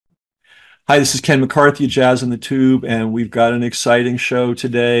Hi, this is Ken McCarthy, Jazz in the Tube, and we've got an exciting show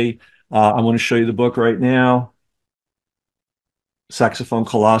today. I want to show you the book right now, Saxophone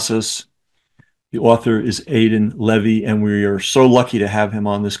Colossus. The author is Aidan Levy, and we are so lucky to have him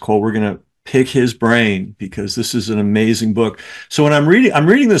on this call. We're going to pick his brain because this is an amazing book. So when I'm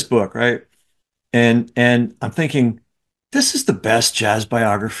reading this book, right? And I'm thinking, this is the best jazz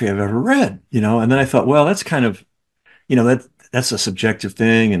biography I've ever read, and then I thought, well, that's kind of, that's a subjective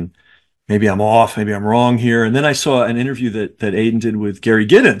thing, and maybe I'm off, maybe I'm wrong here. And then I saw an interview that Aidan did with Gary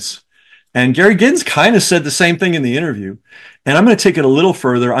Giddens. And Gary Giddens kind of said the same thing in the interview. And I'm going to take it a little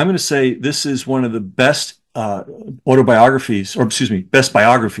further. I'm going to say this is one of the best autobiographies, or excuse me, best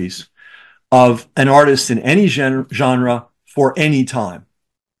biographies of an artist in any genre for any time.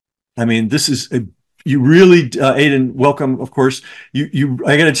 I mean, this is you really, Aidan, welcome, of course. I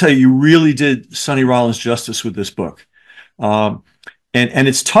got to tell you, you really did Sonny Rollins justice with this book. And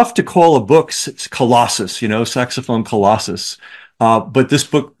it's tough to call a book Colossus, Saxophone Colossus. But this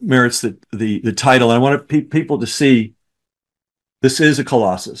book merits the title. And I want people to see this is a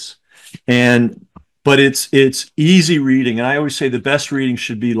Colossus. But it's easy reading. And I always say the best reading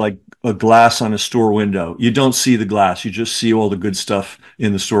should be like a glass on a store window. You don't see the glass. You just see all the good stuff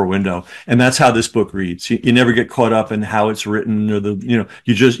in the store window. And that's how this book reads. You never get caught up in how it's written or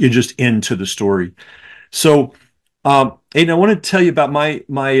you're just into the story. So, Aidan, I want to tell you about my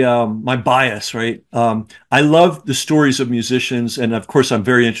bias, right? I love the stories of musicians, and of course, I'm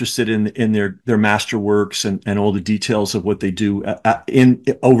very interested in their masterworks and all the details of what they do in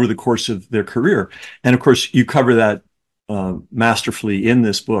over the course of their career. And of course, you cover that masterfully in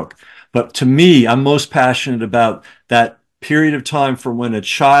this book. But to me, I'm most passionate about that period of time from when a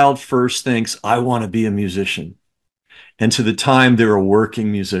child first thinks, "I want to be a musician," and to the time they're a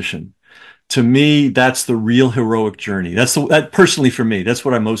working musician. To me, that's the real heroic journey. That personally for me, that's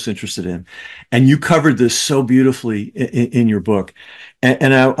what I'm most interested in. And you covered this so beautifully in your book.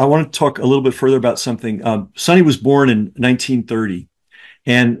 And I want to talk a little bit further about something. Sonny was born in 1930,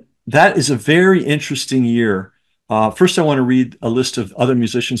 and that is a very interesting year. First, I want to read a list of other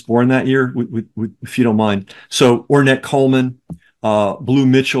musicians born that year, if you don't mind. So Ornette Coleman, Blue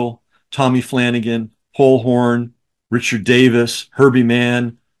Mitchell, Tommy Flanagan, Paul Horn, Richard Davis, Herbie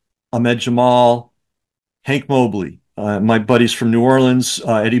Mann, Ahmed Jamal, Hank Mobley, my buddies from New Orleans,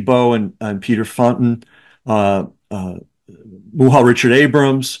 Eddie Bow and Peter Fonten, Muhal Richard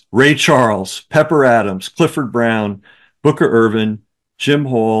Abrams, Ray Charles, Pepper Adams, Clifford Brown, Booker Ervin, Jim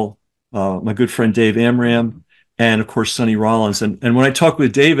Hall, my good friend Dave Amram, and of course Sonny Rollins. And when I talk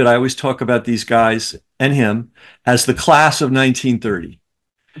with David, I always talk about these guys and him as the class of 1930.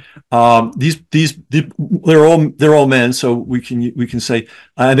 They're all men, so we can say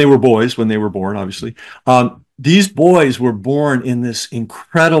they were boys when they were born, obviously. These boys were born in this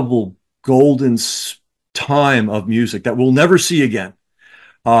incredible golden time of music that we'll never see again.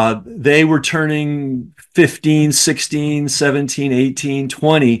 They were turning 15, 16, 17, 18,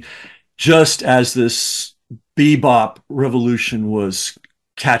 20, just as this bebop revolution was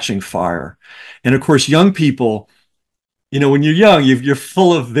catching fire. And of course, young people, when you're young, you're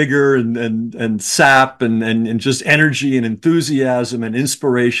full of vigor and sap and just energy and enthusiasm and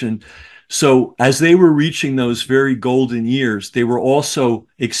inspiration. So as they were reaching those very golden years, they were also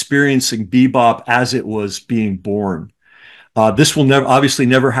experiencing bebop as it was being born. This will obviously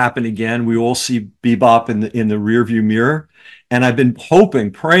never happen again. We all see bebop in the rearview mirror. And I've been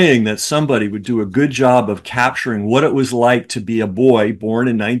praying that somebody would do a good job of capturing what it was like to be a boy born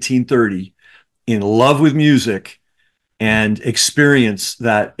in 1930, in love with music, and experience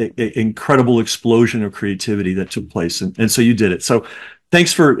that incredible explosion of creativity that took place. And so you did it. So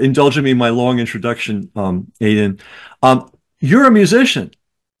thanks for indulging me in my long introduction, Aidan. You're a musician.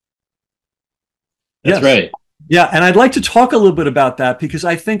 That's Yes. right. Yeah. And I'd like to talk a little bit about that because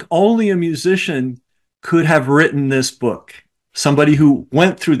I think only a musician could have written this book. Somebody who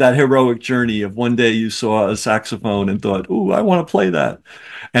went through that heroic journey of one day you saw a saxophone and thought, "Ooh, I want to play that."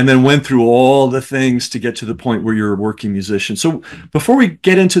 And then went through all the things to get to the point where you're a working musician. So before we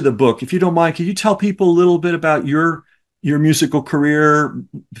get into the book, if you don't mind, can you tell people a little bit about your musical career,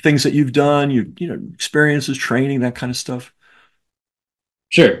 the things that you've done, experiences, training, that kind of stuff?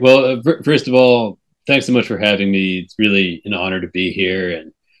 Sure. Well, first of all, thanks so much for having me. It's really an honor to be here.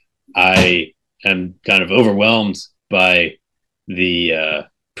 And I am kind of overwhelmed by the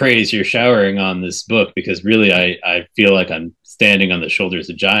praise you're showering on this book because really I feel like I'm standing on the shoulders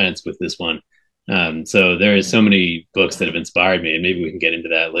of giants with this one. So there are so many books that have inspired me, and maybe we can get into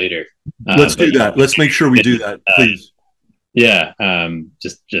that later. Let's do that. Let's make sure we do that, please. Yeah,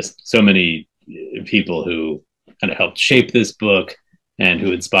 just so many people who kind of helped shape this book and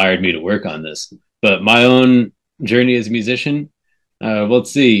who inspired me to work on this. But my own journey as a musician, well,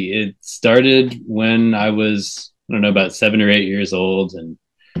 let's see, it started when I was, I don't know, about 7 or 8 years old, and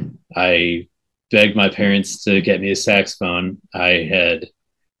I begged my parents to get me a saxophone. I had,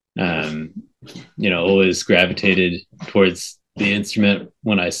 um, always gravitated towards the instrument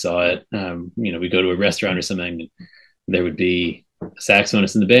when I saw it. We go to a restaurant or something, and there would be a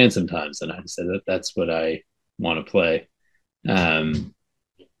saxophonist in the band sometimes, and I said that's what I want to play. Um,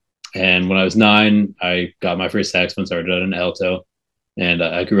 and when I was 9, I got my first saxophone, started on an alto, and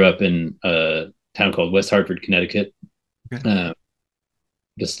I grew up in a town called West Hartford, Connecticut, Okay.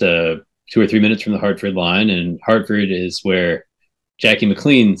 just 2 or 3 minutes from the Hartford line. And Hartford is where Jackie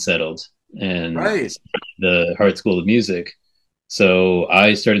McLean settled and Right. the Hart School of Music. So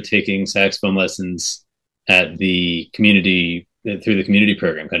I started taking saxophone lessons at the community through the community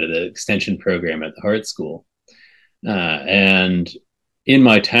program, kind of the extension program at the Hart School. And in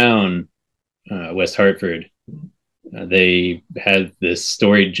my town, West Hartford, they had this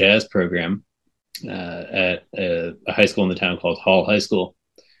storied jazz program at a high school in the town called Hall High School.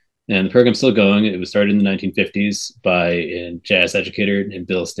 And the program's still going. It was started in the 1950s by a jazz educator named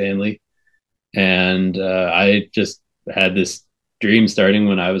Bill Stanley. And I just had this dream starting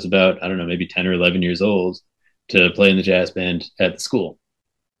when I was about, I don't know, maybe 10 or 11 years old to play in the jazz band at the school.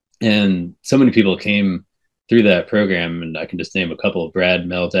 And so many people came through that program, and I can just name a couple: Brad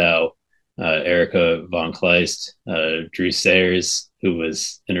Meldau, Erica von Kleist, Drew Sayers, who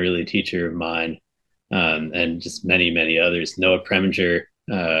was an early teacher of mine, and just many, many others. Noah Preminger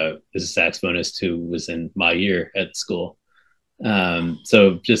is a saxophonist who was in my year at school.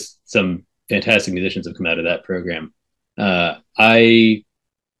 So just some fantastic musicians have come out of that program. I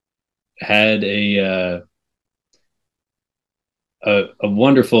had a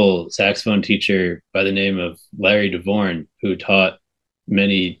wonderful saxophone teacher by the name of Larry DeVorn, who taught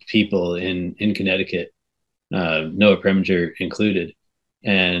many people in Connecticut, Noah Preminger included.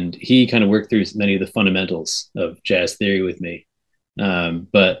 And he kind of worked through many of the fundamentals of jazz theory with me.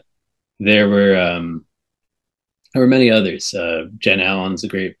 But there were many others. Jen Allen's a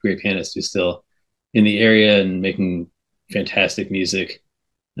great pianist who's still in the area and making fantastic music.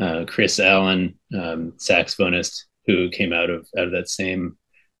 Chris Allen, saxophonist, who came out of that same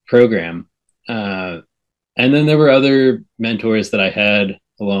program. And then there were other mentors that I had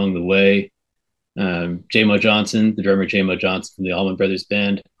along the way. J-Mo Johnson, the drummer J-Mo Johnson from the Allman Brothers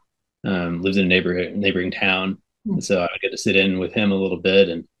Band, lives in a neighboring town. So I would get to sit in with him a little bit,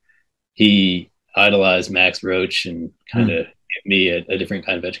 and he idolized Max Roach and kind Mm. of gave me a different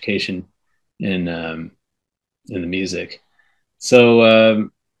kind of education in the music. So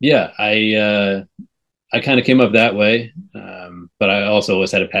yeah, I kind of came up that way, but I also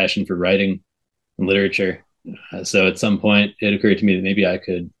always had a passion for writing and literature. So at some point, it occurred to me that maybe I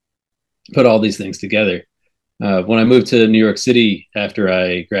could put all these things together. When I moved to New York City after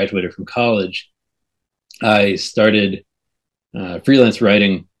I graduated from college, I started freelance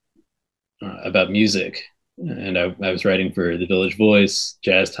writing about music. And I was writing for the Village Voice,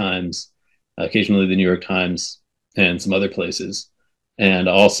 Jazz Times, occasionally the New York Times, and some other places. And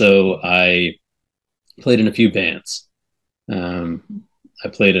also, I played in a few bands. Um, I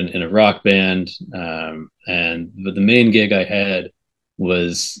played in a rock band, and the main gig I had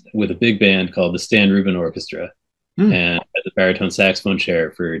was with a big band called the Stan Rubin Orchestra, Mm. and I had the baritone saxophone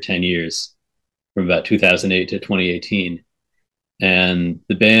chair for 10 years, from about 2008 to 2018. And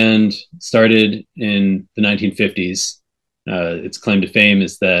the band started in the 1950s. Its claim to fame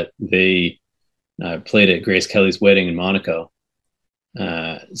is that they played at Grace Kelly's wedding in Monaco.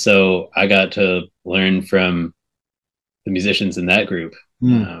 So I got to learn from the musicians in that group,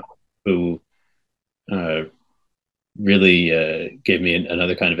 Mm. who uh, really gave me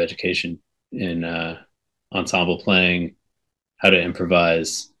another kind of education in ensemble playing, how to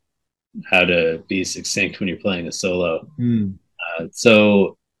improvise, how to be succinct when you're playing a solo. Mm.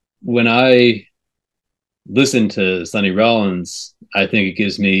 So when I listen to Sonny Rollins, I think it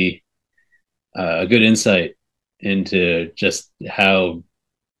gives me a good insight into just how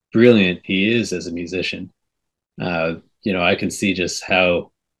brilliant he is as a musician. I can see just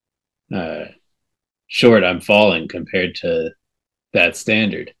how uh, short I'm falling compared to that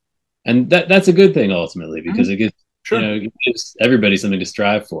standard, and that's a good thing ultimately, because Mm. it gives Sure. it gives everybody something to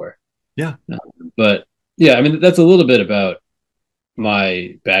strive for. Yeah. But yeah, I mean that's a little bit about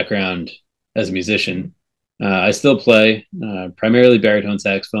my background as a musician. I still play primarily baritone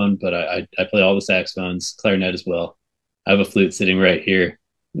saxophone, but I play all the saxophones, clarinet as well. I have a flute sitting right here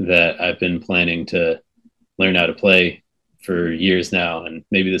that I've been planning to learn how to play for years now, and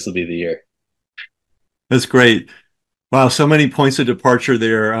maybe this will be the year. That's great. Wow, so many points of departure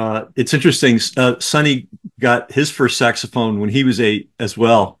there. It's interesting. Sonny got his first saxophone when he was 8 as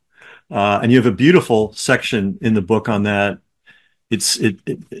well. And you have a beautiful section in the book on that. Let's see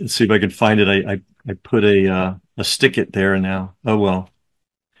if I can find it. I put a stick it there now. Oh well.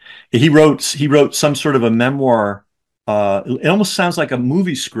 He wrote some sort of a memoir. It almost sounds like a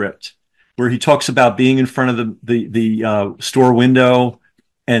movie script where he talks about being in front of the store window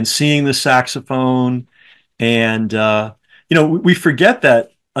and seeing the saxophone. And we forget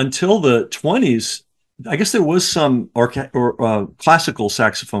that until the 20s, I guess there was some classical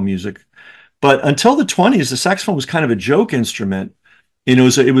saxophone music, but until the 20s, the saxophone was kind of a joke instrument. It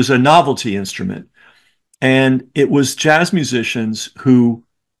was a novelty instrument. And it was jazz musicians who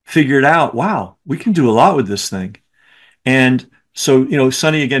figured out, wow, we can do a lot with this thing. And so,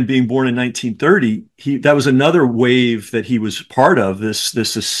 Sonny, again, being born in 1930, that was another wave that he was part of, this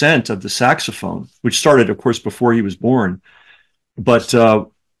ascent of the saxophone, which started, of course, before he was born, but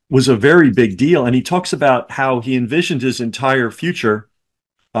was a very big deal. And he talks about how he envisioned his entire future.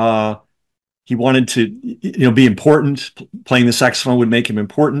 He wanted to, be important. Playing the saxophone would make him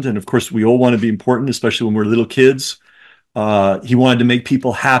important, and of course, we all want to be important, especially when we're little kids. He wanted to make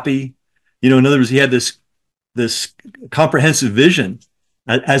people happy. In other words, he had this comprehensive vision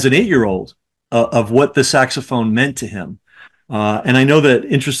as an 8-year-old of what the saxophone meant to him. And I know that,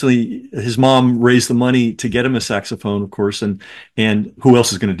 interestingly, his mom raised the money to get him a saxophone, of course, and who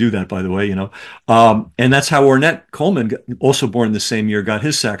else is going to do that, by the way, and that's how Ornette Coleman, also born the same year, got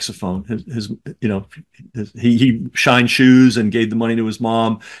his saxophone. He shined shoes and gave the money to his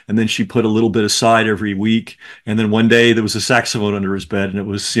mom, and then she put a little bit aside every week, and then one day there was a saxophone under his bed, and it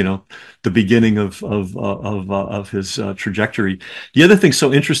was, the beginning of his trajectory. The other thing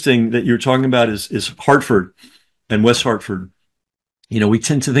so interesting that you're talking about is Hartford and West Hartford. We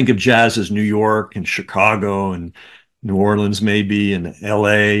tend to think of jazz as New York and Chicago and New Orleans, maybe, and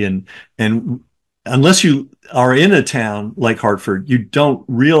LA. And unless you are in a town like Hartford, you don't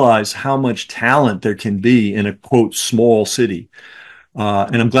realize how much talent there can be in a, quote, small city.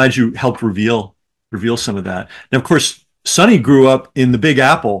 And I'm glad you helped reveal some of that. Now, of course, Sonny grew up in the Big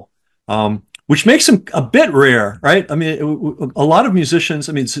Apple, which makes him a bit rare, right? I mean, a lot of musicians.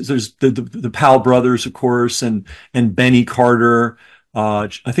 I mean, there's the Powell brothers, of course, and Benny Carter. I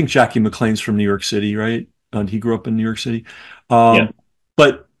think Jackie McLean's from New York City, right? He grew up in New York City. Yeah.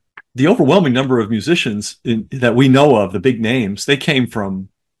 But the overwhelming number of musicians that we know of, the big names, they came from,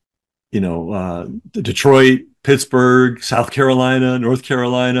 Detroit, Pittsburgh, South Carolina, North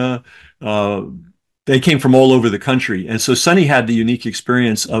Carolina. They came from all over the country. And so Sonny had the unique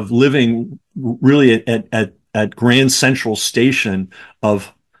experience of living really at Grand Central Station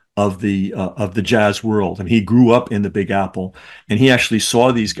of the jazz world. And he grew up in the Big Apple, and he actually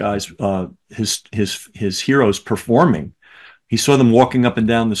saw these guys, his heroes, performing. He saw them walking up and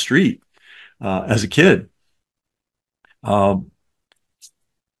down the street as a kid. And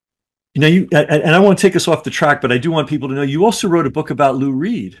I won't take us off the track, but I do want people to know you also wrote a book about Lou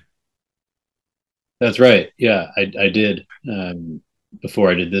Reed. That's right. Yeah, I did. Before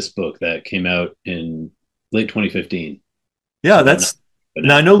I did this book that came out in late 2015. Yeah,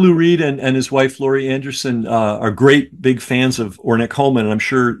 now I know Lou Reed and his wife Laurie Anderson are great big fans of Ornette Coleman, and I'm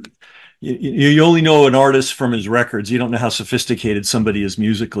sure you only know an artist from his records. You don't know how sophisticated somebody is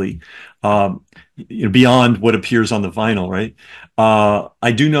musically, beyond what appears on the vinyl, right?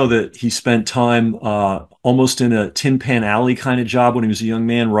 I do know that he spent time almost in a Tin Pan Alley kind of job when he was a young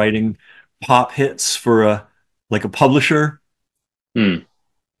man, writing pop hits for a publisher. Hmm.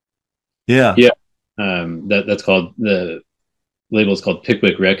 Yeah. Yeah. That's called, the label is called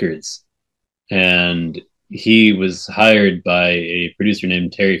Pickwick Records, and he was hired by a producer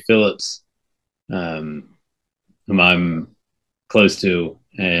named Terry Phillips, whom I'm close to,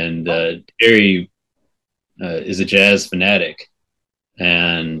 and Terry is a jazz fanatic,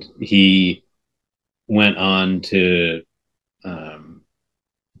 and he went on to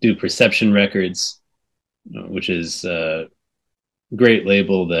do Perception Records, which is a great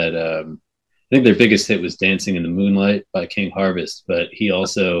label that I think their biggest hit was Dancing in the Moonlight by King Harvest, but he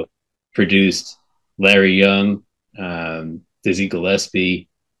also produced Larry Young, Dizzy Gillespie,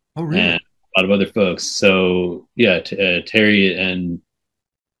 Oh, really? and a lot of other folks. So yeah, Terry and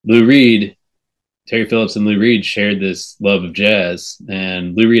Lou Reed, Terry Phillips and Lou Reed shared this love of jazz,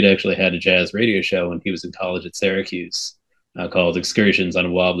 and Lou Reed actually had a jazz radio show when he was in college at Syracuse, called Excursions on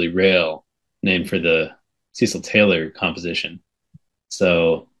a Wobbly Rail, named for the Cecil Taylor composition.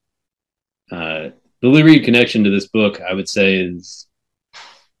 So the Lou Reed connection to this book, I would say, is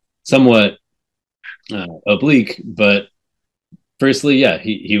somewhat oblique. But firstly, yeah,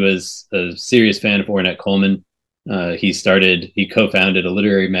 he was a serious fan of Ornette Coleman. He co-founded a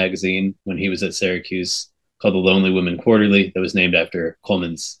literary magazine when he was at Syracuse called the Lonely Women Quarterly that was named after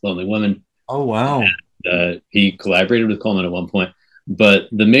Coleman's Lonely Woman. Oh, wow. He collaborated with Coleman at one point, but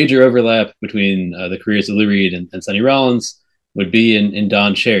the major overlap between the careers of Lou Reed and Sonny Rollins would be in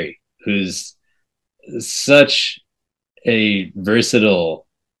Don Cherry, who's such a versatile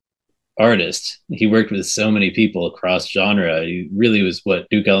artist. He worked with so many people across genre. He really was what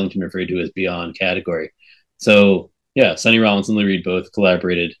Duke Ellington referred to as beyond category. So yeah, Sonny Rollins and Lou Reed both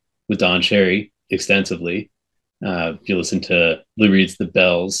collaborated with Don Cherry extensively. If you listen to Lou Reed's The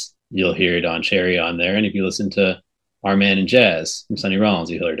Bells, you'll hear Don Cherry on there. And if you listen to Our Man in Jazz from Sonny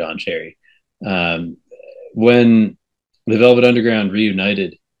Rollins, you'll hear Don Cherry. Um, when the Velvet Underground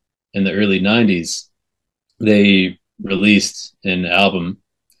reunited in the early 90s, they released an album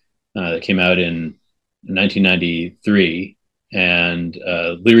that came out in 1993. And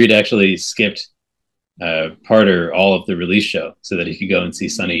Lou Reed actually skipped part or all of the release show so that he could go and see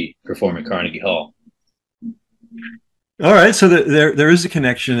Sonny perform at Carnegie Hall. All right, so there is a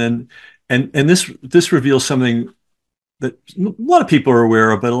connection, and this reveals something that a lot of people are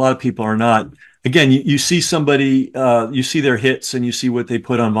aware of, but a lot of people are not. Again, you see somebody, you see their hits, and you see what they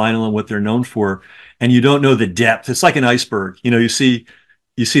put on vinyl and what they're known for, and you don't know the depth. It's like an iceberg. You see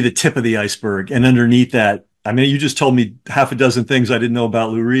the tip of the iceberg, and underneath that, I mean, you just told me half a dozen things I didn't know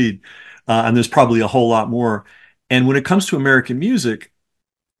about Lou Reed, and there's probably a whole lot more. And when it comes to American music,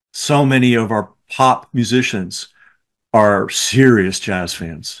 so many of our pop musicians are serious jazz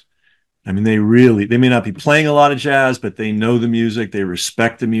fans. I mean, they may not be playing a lot of jazz, but they know the music, they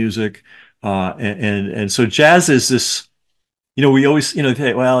respect the music. And so jazz is this, we always,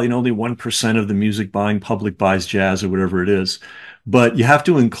 say, well, only 1% of the music buying public buys jazz or whatever it is. But you have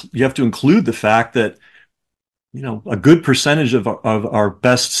to include the fact that, a good percentage of our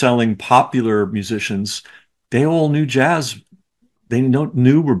best-selling popular musicians, they all knew jazz. They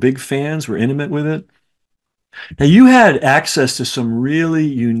knew, were big fans, were intimate with it. Now, you had access to some really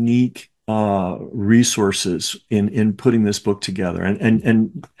unique resources in putting this book together.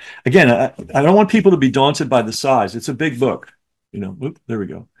 And again, I don't want people to be daunted by the size. It's a big book. There we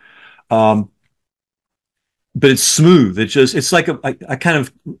go. But it's smooth. It's like I kind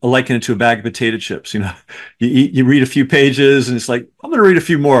of liken it to a bag of potato chips. You read a few pages and it's like, I'm going to read a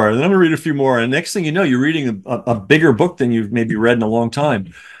few more, and then I'm going to read a few more. And next thing you know, you're reading a bigger book than you've maybe read in a long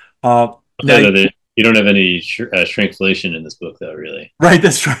time. Now, You don't have any shrinkflation in this book, though, really. right,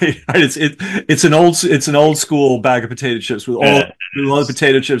 that's right. Right, it's an old school bag of potato chips with all the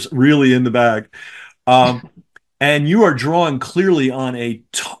potato chips really in the bag. Um, and you are drawing clearly on a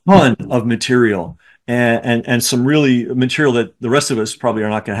ton of material and some really material that the rest of us probably are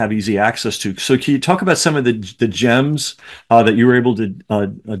not going to have easy access to. So can you talk about some of the gems that you were able to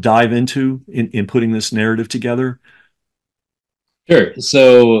dive into in putting this narrative together? Sure.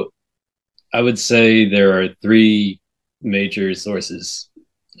 So I would say there are three major sources,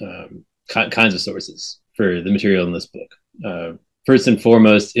 kinds of sources for the material in this book. First and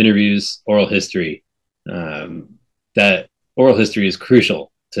foremost, interviews, oral history. That oral history is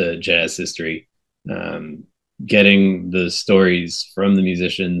crucial to jazz history. Getting the stories from the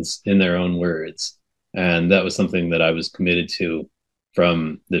musicians in their own words. And that was something that I was committed to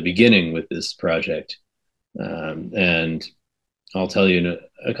from the beginning with this project. And I'll tell you in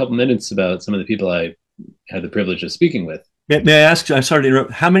a couple minutes about some of the people I had the privilege of speaking with. May I ask, I'm sorry to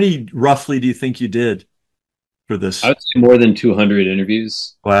interrupt, how many roughly do you think you did for I this? would say more than 200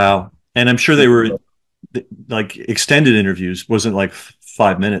 interviews. Wow. And I'm sure they were like extended interviews, wasn't like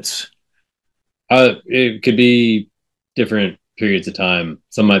 5 minutes. It could be different periods of time.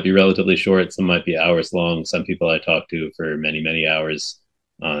 Some might be relatively short, some might be hours long. Some people I talked to for many, many hours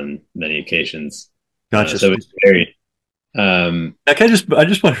on many occasions. Gotcha. So it's varied. I just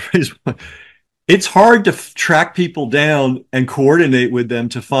want to raise one. It's hard to track people down and coordinate with them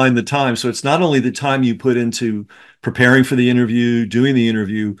to find the time. So it's not only the time you put into preparing for the interview, doing the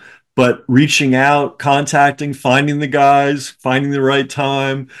interview, but reaching out, contacting, finding the guys, finding the right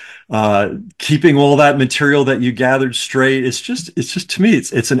time, keeping all that material that you gathered straight. It's just to me,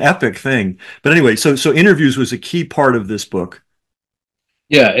 it's an epic thing. But anyway, so interviews was a key part of this book.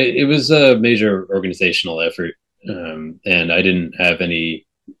 Yeah, it was a major organizational effort. And I didn't have any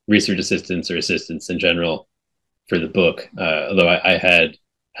research assistants or assistants in general for the book, although I had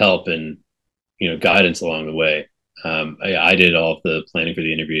help and guidance along the way. I did all of the planning for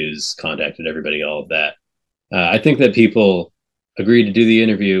the interviews, contacted everybody, all of that. I think that people agreed to do the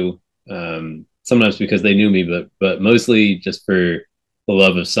interview sometimes because they knew me, but mostly just for the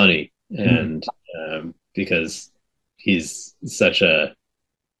love of Sonny and because he's such a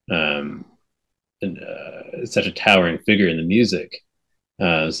such a towering figure in the music.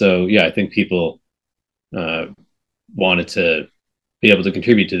 So yeah, I think people uh, wanted to be able to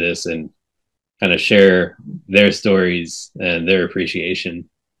contribute to this and kind of share their stories and their appreciation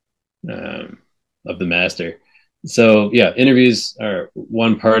um, of the master. So yeah, interviews are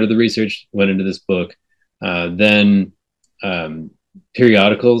one part of the research went into this book. Then um,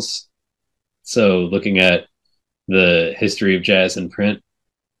 periodicals. So looking at the history of jazz in print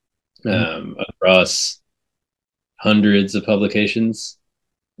Mhm. across hundreds of publications,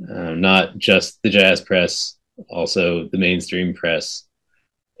 not just the jazz press, also the mainstream press.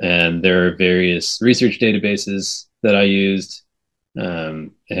 And there are various research databases that I used.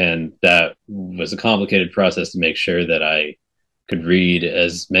 And that was a complicated process to make sure that I could read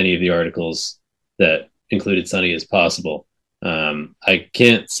as many of the articles that included Sonny as possible. I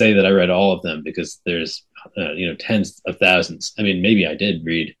can't say that I read all of them because there's tens of thousands. I mean, maybe I did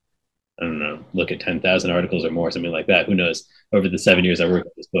read, I don't know, look at 10,000 articles or more, something like that. Who knows? Over the 7 years I worked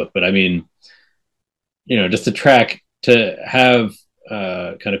on this book, but I mean, just to track, to have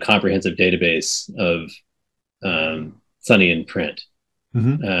kind of comprehensive database of Sonny in print.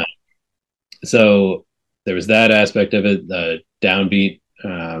 Mhm. Uh, so there was that aspect of it. The downbeat.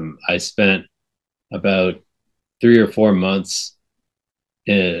 I spent about 3 or 4 months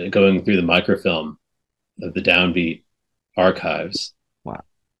going through the microfilm of the downbeat archives, Wow.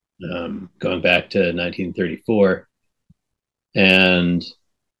 going back to 1934, and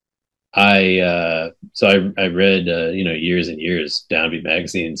I read years and years downbeat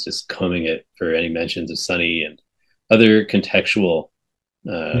magazines, just combing it for any mentions of Sonny and other contextual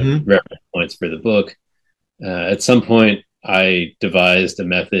Mhm. reference points for the book. At some point, I devised a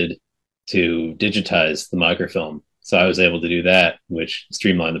method to digitize the microfilm, so I was able to do that, which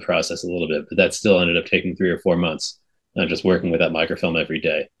streamlined the process a little bit. But that still ended up taking 3 or 4 months, just working with that microfilm every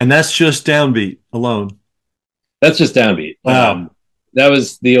day. And that's just downbeat alone. That's just downbeat. Wow. That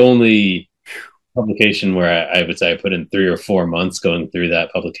was the only publication where I would say I put in 3 or 4 months going through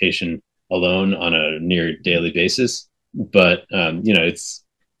that publication alone on a near daily basis. But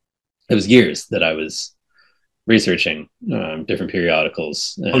it was years that I was researching different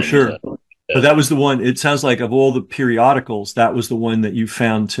periodicals Oh, and sure. But that was the one, it sounds like of all the periodicals, that was the one that you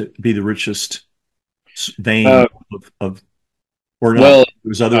found to be the richest vein uh, of or not. well, There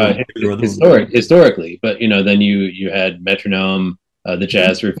was other, there were other ones. historically, but then you had Metronome, the Mhm.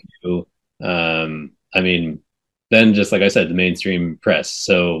 Jazz Review. I mean, then just like I said, the mainstream press.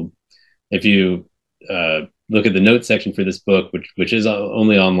 So if you look at the notes section for this book, which is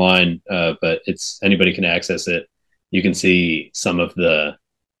only online, but it's anybody can access it. You can see some of the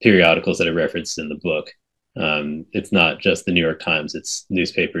periodicals that are referenced in the book. It's not just the New York Times; it's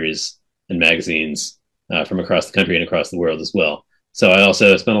newspapers and magazines from across the country and across the world as well. So I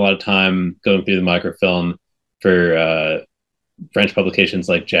also spent a lot of time going through the microfilm for French publications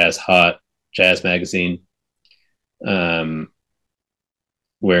like Jazz Hot, Jazz Magazine, um,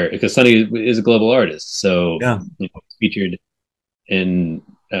 where because Sonny is a global artist, so Yeah. featured in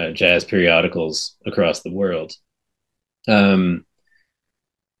jazz periodicals across the world. Um,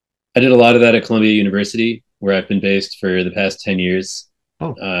 I did a lot of that at Columbia University, where I've been based for the past 10 years.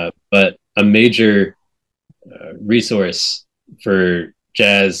 Oh, But a major resource for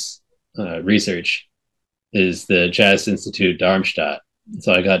jazz research is the Jazz Institute Darmstadt.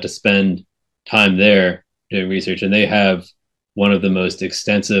 So I got to spend time there doing research, and they have one of the most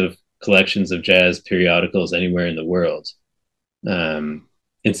extensive collections of jazz periodicals anywhere in the world. Um,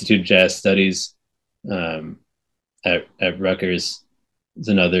 Institute of Jazz Studies um, at Rutgers is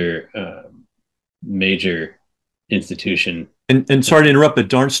another major institution. and sorry to interrupt, but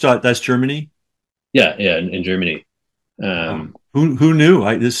Darmstadt, that's Germany. Yeah, yeah, in Germany. Wow. Um, Who knew?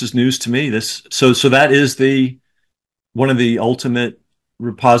 This is news to me. This so that is the one of the ultimate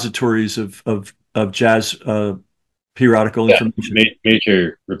repositories of jazz periodical yeah, information.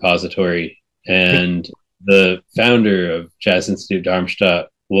 major repository. And the founder of Jazz Institute Darmstadt,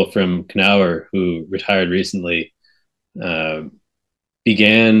 Wolfram Knauer, who retired recently, uh,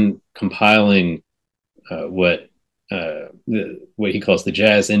 began compiling what he calls the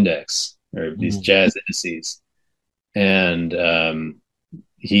Jazz Index, or these Mm. jazz indices. And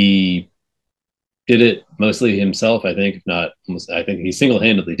he did it mostly himself, I think. If not, almost, I think he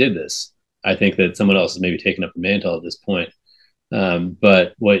single-handedly did this. I think that someone else has maybe taken up the mantle at this point.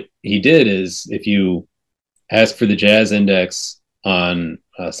 But what he did is, if you ask for the Jazz Index on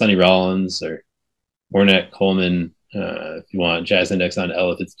Sonny Rollins or Ornette Coleman, if you want Jazz Index on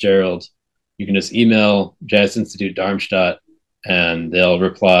Ella Fitzgerald, you can just email Jazz Institute Darmstadt, and they'll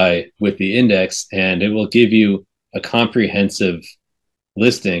reply with the index, and it will give you a comprehensive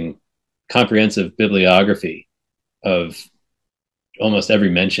listing comprehensive bibliography of almost every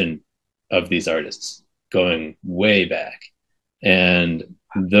mention of these artists going way back. And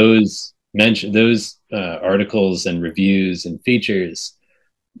those articles and reviews and features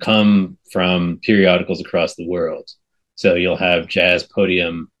come from periodicals across the world. So you'll have Jazz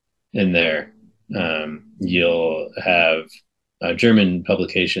Podium in there. You'll have German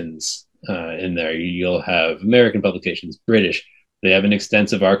publications in there. You'll have American publications, British. They have an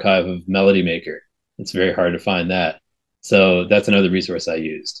extensive archive of Melody Maker. It's very hard to find that. So that's another resource I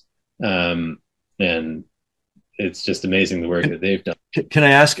used. And it's just amazing the work that they've done. Can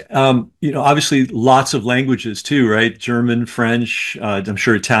I ask, obviously lots of languages too, right? German, French, I'm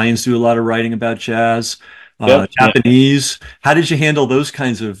sure Italians do a lot of writing about jazz, Yep. Japanese. How did you handle those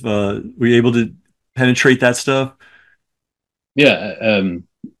kinds of, were you able to penetrate that stuff? Yeah,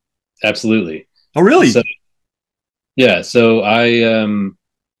 absolutely. Oh, really? So yeah, so I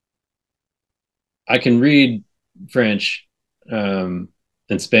can read French and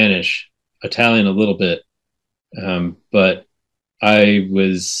Spanish, Italian a little bit, but I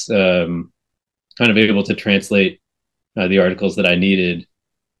was kind of able to translate the articles that I needed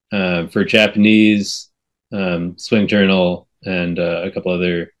for Japanese, Swing Journal, and a couple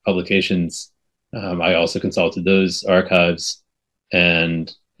other publications. I also consulted those archives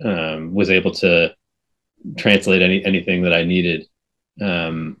and was able to translate anything that I needed.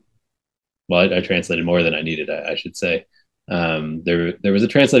 Well, I translated more than I needed, I should say. There was a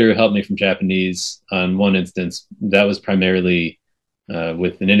translator who helped me from Japanese on one instance. That was primarily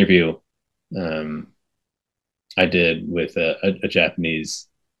with an interview I did with a Japanese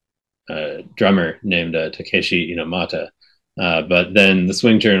drummer named Takeshi Inomata. But then the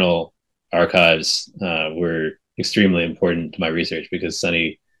Swing Journal archives were extremely important to my research because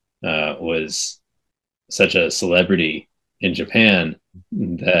Sonny was such a celebrity in Japan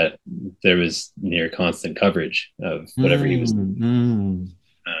that there was near constant coverage of whatever he was.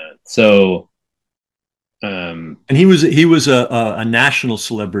 So, and he was a national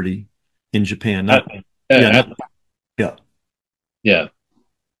celebrity in Japan. Not, yeah, yeah.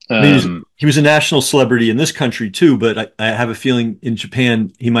 I mean, he was a national celebrity in this country too, but I have a feeling in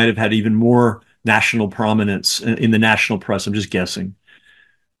Japan he might have had even more national prominence in the national press. I'm just guessing.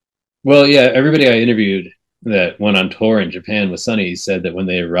 Well, yeah, everybody I interviewed that went on tour in Japan with Sonny said that when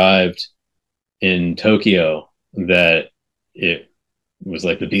they arrived in Tokyo, that it was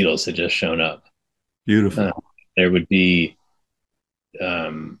like the Beatles had just shown up. Beautiful. There would be,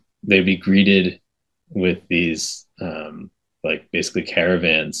 they'd be greeted with these like basically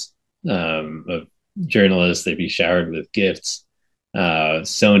caravans of journalists. They'd be showered with gifts.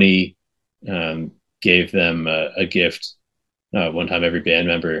 Sony gave them a gift one time. Every band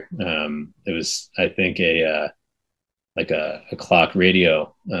member. It was, I think, like a clock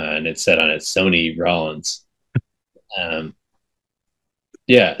radio, and it said on it Sony Rollins.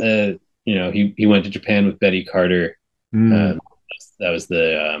 Yeah, he went to Japan with Betty Carter. That was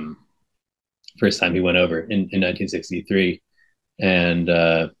the first time he went over in 1963. And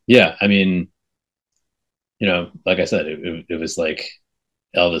yeah, I mean, like I said, it was like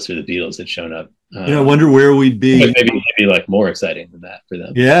Elvis or the Beatles had shown up. I wonder where we'd be. Maybe like more exciting than that for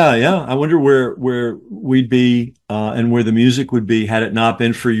them. Yeah, yeah. I wonder where we'd be and where the music would be had it not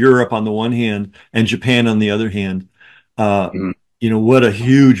been for Europe on the one hand and Japan on the other hand. What a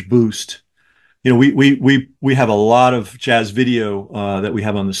huge boost. We have a lot of jazz video that we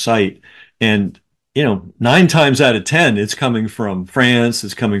have on the site, and 9 times out of 10, it's coming from France,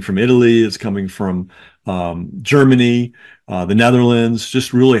 it's coming from Italy, it's coming from Germany, the Netherlands,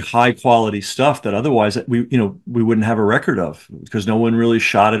 just really high quality stuff that otherwise we wouldn't have a record of because no one really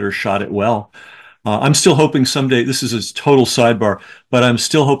shot it or shot it well. I'm still hoping someday, this is a total sidebar, but I'm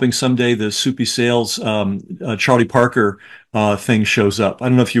still hoping someday the Soupy Sales Charlie Parker thing shows up. I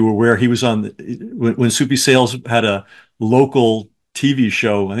don't know if you were aware, he was on when Soupy Sales had a local TV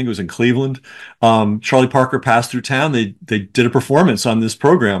show, I think it was in Cleveland. Charlie Parker passed through town. They did a performance on this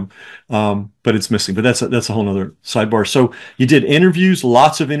program, but it's missing. But that's a whole nother sidebar. So you did interviews,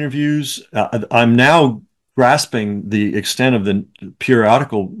 lots of interviews. I'm now grasping the extent of the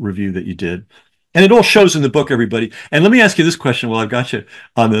periodical review that you did. And it all shows in the book, everybody. And let me ask you this question while I've got you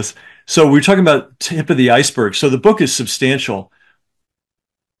on this. So we're talking about tip of the iceberg. So the book is substantial.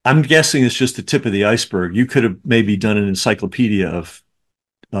 I'm guessing it's just the tip of the iceberg. You could have maybe done an encyclopedia of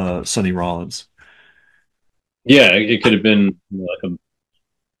Sonny Rollins. Yeah, it could have been like an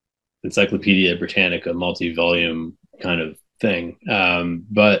Encyclopedia Britannica multi-volume kind of thing.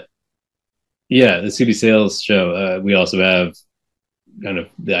 But yeah, the Soupy Sales show. We also have kind of,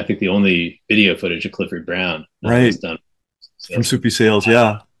 I think, the only video footage of Clifford Brown right done from Soupy Sales.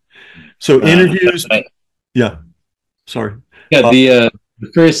 Yeah, So Uh, interviews, yeah, sorry. yeah, Uh,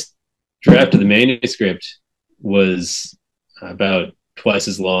 the first draft of the manuscript was about twice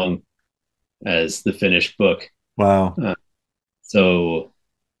as long as the finished book. wow. Uh, so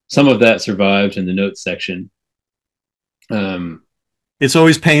some of that survived in the notes section. Um, It's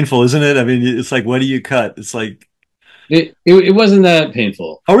always painful, isn't it? I mean, it's like, what do you cut? It's like, it wasn't that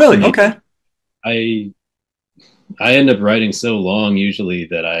painful oh, for really? me. Okay. I I end up writing so long usually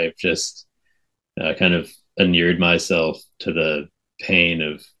that I've just kind of inured myself to the pain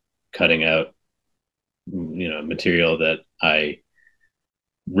of cutting out, material that I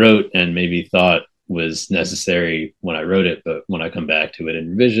wrote and maybe thought was necessary when I wrote it, but when I come back to it in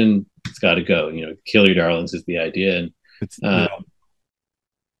revision, it's got to go. Kill your darlings is the idea, and It's, uh,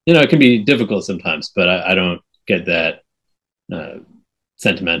 yeah. it can be difficult sometimes, but I don't get that uh,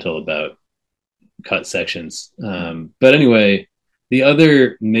 sentimental about cut sections. But anyway, the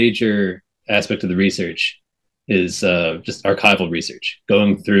other major aspect of the research is just archival research,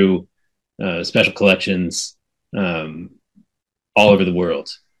 going through special collections um, all over the world.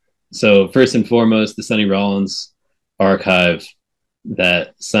 So first and foremost, the Sonny Rollins archive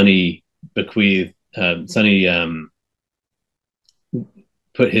that Sonny bequeathed. Sonny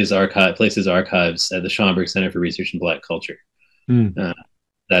placed his archives at the Schomburg Center for Research in Black Culture. Mm. Uh,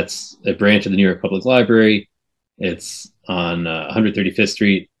 that's a branch of the New York Public Library. It's on 135th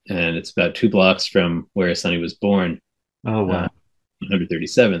Street, and it's about 2 blocks from where Sonny was born, Oh, uh, wow.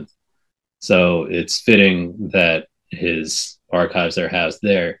 137th. So it's fitting that his archives are housed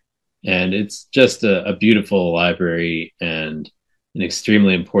there. And it's just a beautiful library and an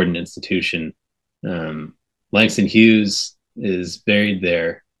extremely important institution. Um, Langston Hughes is buried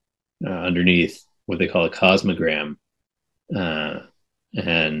there underneath what they call a cosmogram. Uh,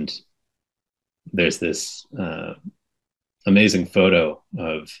 and there's this amazing photo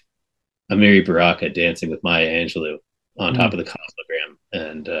of Amiri Baraka dancing with Maya Angelou on top Mm. of the cosmogram,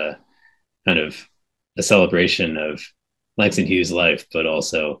 and kind of a celebration of Langston Hughes' life, but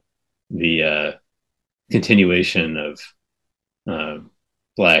also the continuation of uh,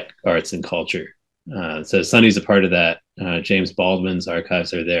 Black arts and culture. So Sonny's a part of that. James Baldwin's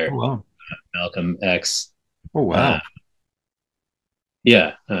archives are Oh, there. wow. Malcolm X. Oh, Uh, wow.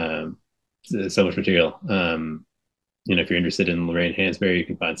 yeah, so much material. If you're interested in Lorraine Hansberry, you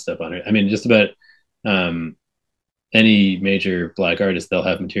can find stuff on it. I mean, just about um, any major Black artist, they'll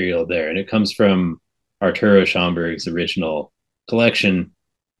have material there. And it comes from Arturo Schomburg's original collection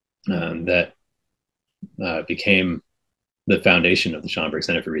that became the foundation of the Schomburg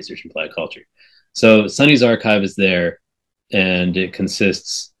Center for Research in Black Culture. So Sonny's archive is there, and it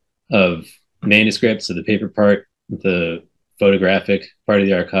consists of manuscripts, so the paper part, the photographic part of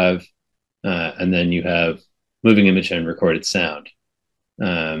the archive, and then you have moving image and recorded sound.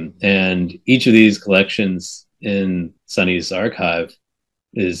 And each of these collections in Sonny's archive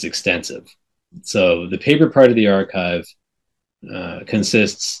is extensive. So the paper part of the archive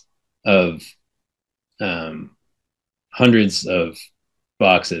consists of um, hundreds of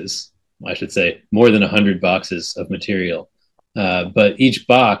boxes, I should say more than 100 boxes of material. But each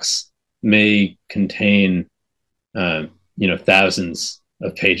box may contain, thousands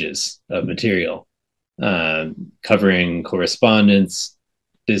of pages of material, covering correspondence,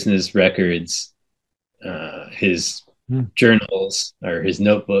 business records, his Mm. journals or his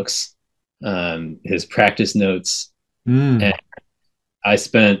notebooks, his practice notes. And Mm. I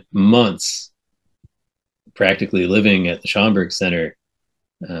spent months practically living at the Schomburg Center,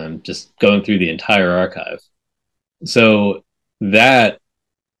 just going through the entire archive. So that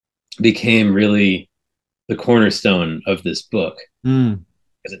became really the cornerstone of this book, Mm.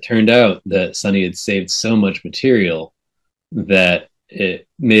 because it turned out that Sonny had saved so much material that it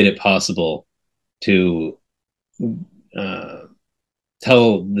made it possible to uh,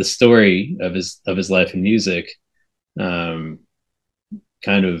 tell the story of his life in music, um,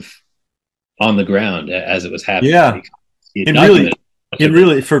 kind of on the ground as it was happening, Yeah. because he had And really, documented much and of it.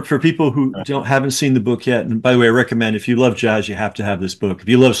 really for people who haven't seen the book yet, and by the way, I recommend if you love jazz, you have to have this book. If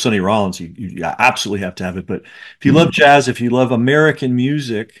you love Sonny Rollins, you absolutely have to have it. But if you love jazz, if you love American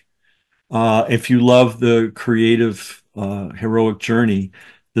music, if you love the creative heroic journey,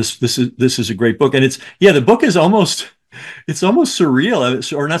 this is a great book. And it's yeah, the book is almost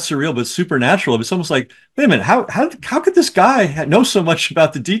surreal, or not surreal, but supernatural. It's almost like, wait a minute, how could this guy know so much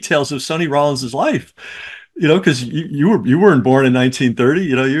about the details of Sonny Rollins's life? Because you weren't born in 1930.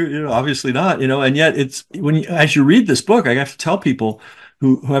 You're obviously not. And yet as you read this book, I have to tell people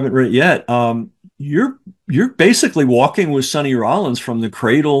who haven't read it yet, you're basically walking with Sonny Rollins from the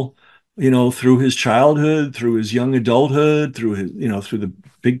cradle, through his childhood, through his young adulthood, through his, through the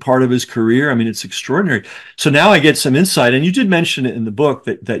big part of his career. I mean, it's extraordinary. So now I get some insight, and you did mention it in the book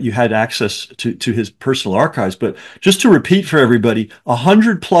that you had access to his personal archives, but just to repeat for everybody,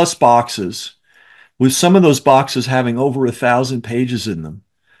 100+ boxes, with some of those boxes having over 1,000 pages in them.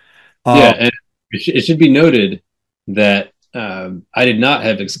 Yeah, Uh, and it should be noted that I did not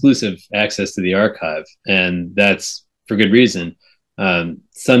have exclusive access to the archive, and that's for good reason.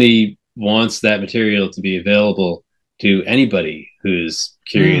 Sonny wants that material to be available to anybody who's mm,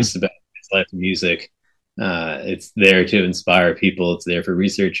 curious about his life and music. It's there to inspire people. It's there for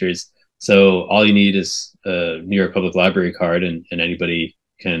researchers. So all you need is a New York Public Library card, and anybody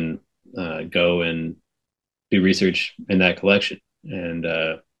can go and do research in that collection. And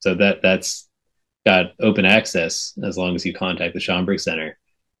so that's got open access as long as you contact the Schomburg Center.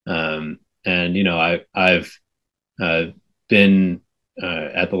 And I've uh, been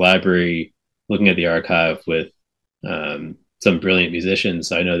at the library looking at the archive with some brilliant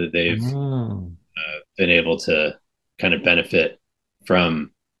musicians. I know that they've mm, been able to kind of benefit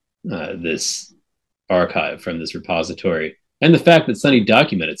from this archive, from this repository, and the fact that Sonny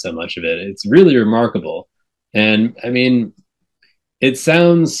documented so much of it. It's really remarkable. And I mean, it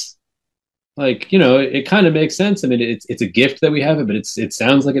sounds like, it kind of makes sense. I mean, it's a gift that we have it, but it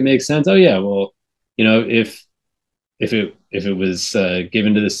sounds like it makes sense. Oh yeah, well, if it was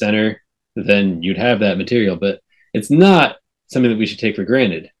given to the center, then you'd have that material. But it's not something that we should take for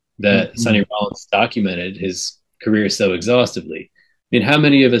granted that mm, Sonny Rollins documented his career so exhaustively. I mean, how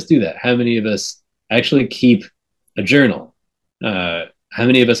many of us do that? How many of us actually keep a journal? How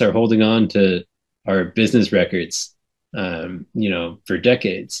many of us are holding on to our business records, for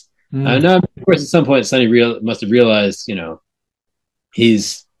decades? mm. Now, of course, at some point, Sonny must have realized,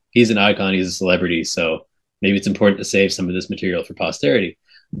 he's he's an icon, he's a celebrity, so maybe it's important to save some of this material for posterity.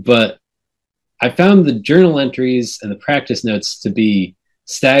 But I found the journal entries and the practice notes to be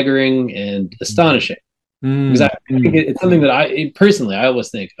staggering and astonishing because Mm, I think mm. it's something that I personally I always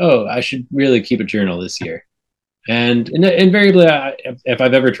think, oh, I should really keep a journal this year. And invariably, if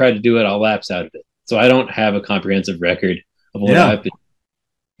I've ever tried to do it, I'll lapse out of it. So I don't have a comprehensive record of what Yeah, I've been.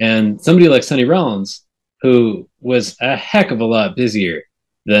 And somebody like Sonny Rollins, who was a heck of a lot busier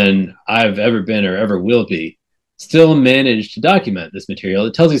than I've ever been or ever will be, still managed to document this material.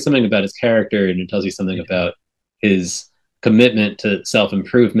 It tells you something about his character, and it tells you something yeah, about his commitment to self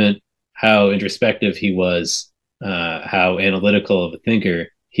improvement, how introspective he was, how analytical of a thinker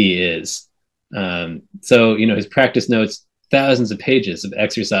he is. So, his practice notes, thousands of pages of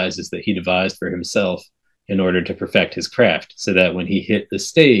exercises that he devised for himself in order to perfect his craft so that when he hit the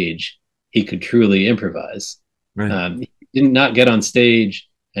stage, he could truly improvise. right. He did not get on stage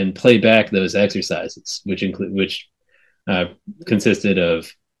and play back those exercises, which consisted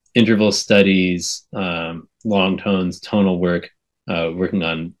of interval studies, long tones, tonal work, working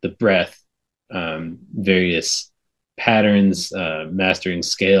on the breath, various patterns, mastering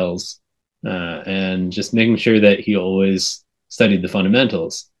scales, and just making sure that he always studied the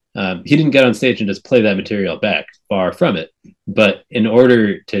fundamentals. He didn't get on stage and just play that material back, far from it. But in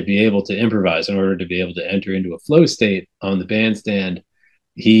order to be able to improvise, in order to be able to enter into a flow state on the bandstand,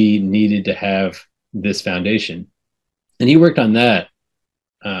 he needed to have this foundation. And he worked on that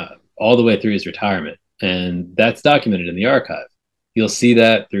all the way through his retirement. And that's documented in the archive. You'll see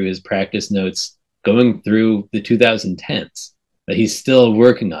that through his practice notes going through the 2010s, that he's still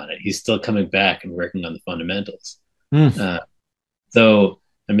working on it. He's still coming back and working on the fundamentals. Mm, Uh, so,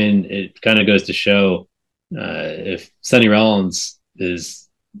 I mean, it kind of goes to show if Sonny Rollins is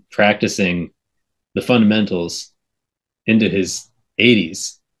practicing the fundamentals into his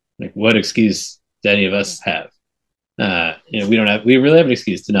 80s, like what excuse do any of us have? We really have an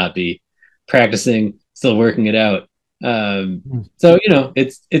excuse to not be practicing, still working it out. mm. So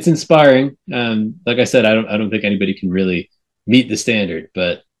it's inspiring. Like I said, I don't think anybody can really meet the standard,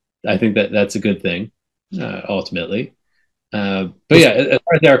 but I think that that's a good thing ultimately. But Well, yeah, as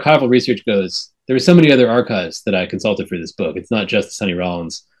far as the archival research goes, there were so many other archives that I consulted for this book. It's not just the Sonny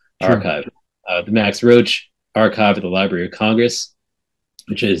Rollins sure. archive, the Max Roach archive at the Library of Congress,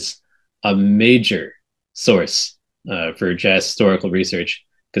 which is a major source for jazz historical research,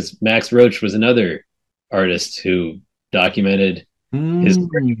 because Max Roach was another artist who documented his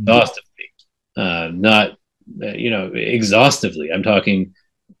work Mm. exhaustively, not exhaustively. I'm talking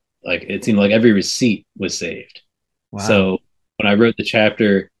like it seemed like every receipt was saved. Wow. So when I wrote the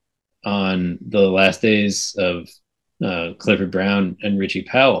chapter on the last days of Clifford Brown and Richie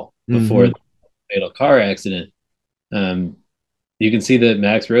Powell before Hmm. the fatal car accident, um, you can see that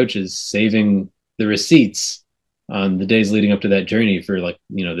Max Roach is saving the receipts on the days leading up to that journey for, like,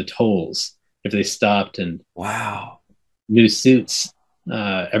 the tolls, if they stopped, and Wow. new suits,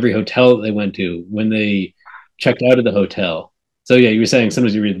 every hotel that they went to, when they checked out of the hotel. So yeah, you were saying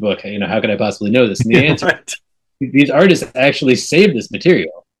sometimes you read the book, how could I possibly know this? And the answer, Right. these artists actually saved this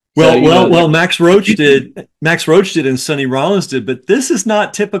material. So, Well, Max Roach did and Sonny Rollins did, but this is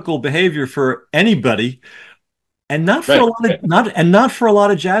not typical behavior for anybody, and not for a right, lot right. of not for a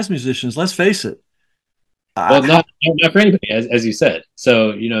lot of jazz musicians, let's face it. Well, How, not for anybody, as you said.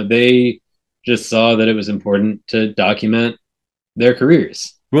 So, they just saw that it was important to document their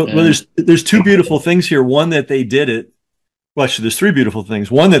careers. well, And there's two beautiful things here. One, that they did it. Well, actually, there's three beautiful things.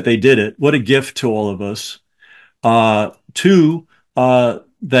 One, that they did it. What a gift to all of us. Two,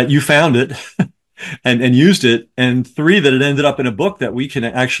 that you found it and used it. And three, that it ended up in a book that we can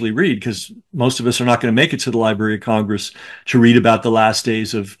actually read, because most of us are not going to make it to the Library of Congress to read about the last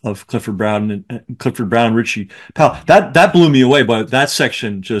days of Clifford Brown and Clifford Brown and Richie Powell. That blew me away. But that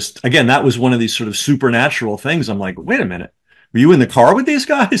section, just again, that was one of these sort of supernatural things. I'm like, wait a minute, were you in the car with these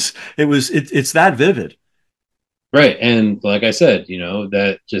guys? It's that vivid. right. And like I said,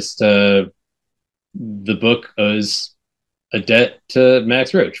 that just the book owes a debt to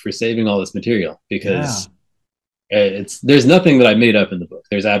Max Roach for saving all this material, Yeah. because there's nothing that I made up in the book.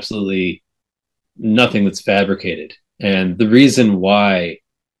 There's absolutely nothing that's fabricated. And the reason why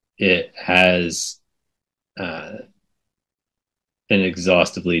it has uh, an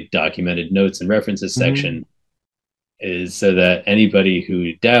exhaustively documented notes and references Mhm. section is so that anybody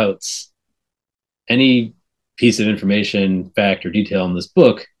who doubts any piece of information, fact, or detail in this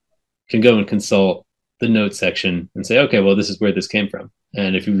book can go and consult the notes section and say, okay, well, this is where this came from.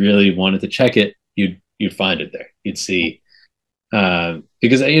 And if you really wanted to check it, you'd find it there. You'd see,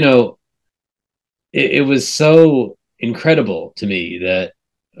 because it was so incredible to me that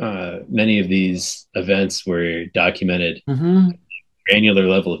many of these events were documented, Mhm. granular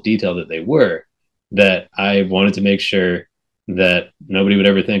level of detail that they were, that I wanted to make sure that nobody would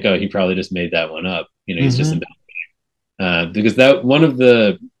ever think, oh, he probably just made that one up. He's just Mhm. because that one of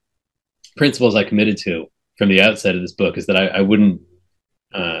the principles I committed to from the outset of this book is that I wouldn't,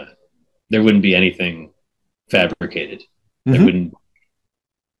 uh, there wouldn't be anything fabricated. There Mhm. wouldn't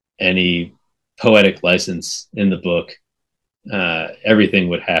any poetic license in the book. Everything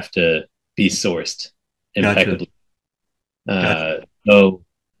would have to be sourced Gotcha. impeccably. Gotcha. So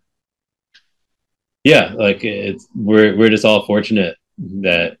yeah, like we're just all fortunate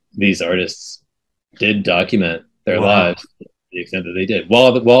that these artists did document their Wow. lives to the extent that they did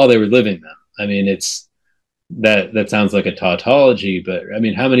while they were living them. I mean, it's that sounds like a tautology, but I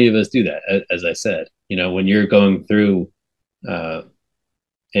mean, how many of us do that? As I said, when you're going through uh,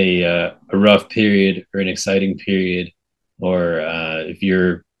 a rough period or an exciting period, or if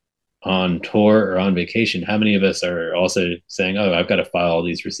you're on tour or on vacation, how many of us are also saying, "Oh, I've got to file all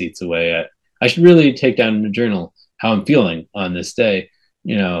these receipts away. I should really take down in a journal how I'm feeling on this day,"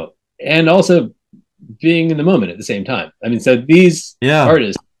 and also being in the moment at the same time. I mean, so these Yeah.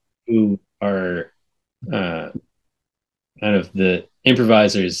 artists who are uh, kind of the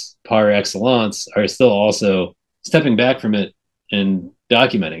improvisers par excellence are still also stepping back from it and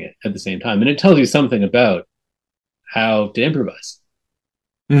documenting it at the same time. And it tells you something about how to improvise.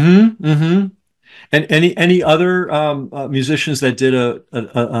 Mm-hmm. Mm-hmm. And any other musicians that did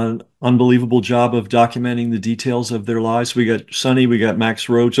an unbelievable job of documenting the details of their lives? We got Sonny, we got Max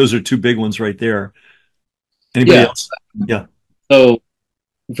Roach. Those are two big ones right there. Anybody Yeah. else? Yeah. So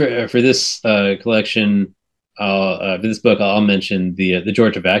for this collection, for this book, I'll mention the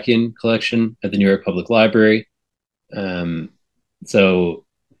George Avakian collection at the New York Public Library. Um, so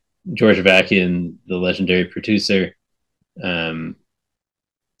George Avakian, the legendary producer, um,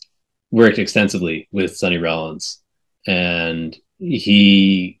 worked extensively with Sonny Rollins, and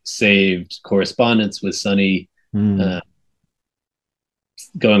he saved correspondence with Sonny Mm. uh,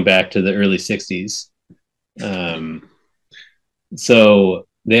 going back to the early '60s. Um, so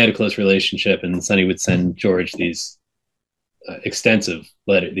they had a close relationship, and Sonny would send George these extensive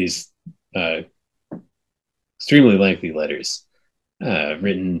these uh, extremely lengthy letters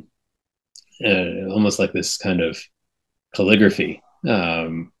written almost like this kind of calligraphy.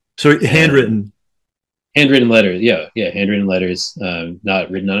 So And handwritten. handwritten letters, yeah, handwritten letters, not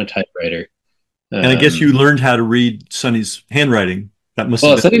written on a typewriter. And I guess Um, you learned how to read Sonny's handwriting. That must have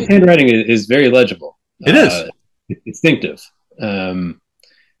well, Sonny's been. handwriting is very legible, It is. distinctive.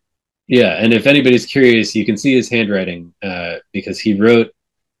 Yeah, and if anybody's curious, you can see his handwriting because he wrote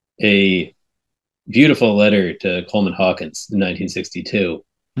a beautiful letter to Coleman Hawkins in 1962,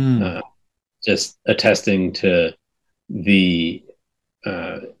 Mm. uh, just attesting to the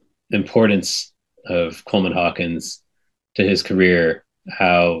uh, importance of Coleman Hawkins to his career,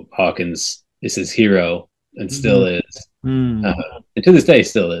 how Hawkins is his hero and still Mhm. is, Mm. and to this day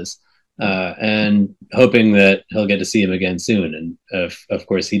still is, and hoping that he'll get to see him again soon. And of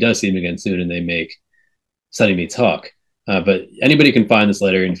course, he does see him again soon, and they make Sonny Meets Hawk. But anybody can find this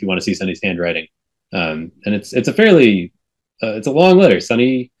letter, and if you want to see Sonny's handwriting, and it's a fairly it's a long letter.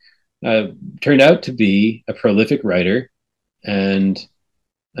 Sonny uh, turned out to be a prolific writer, and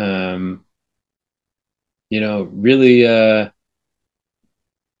um, really,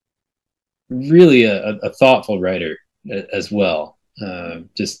 really a thoughtful writer as well.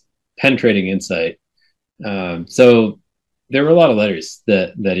 Just penetrating insight. So there were a lot of letters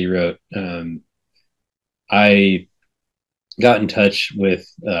that he wrote. I got in touch with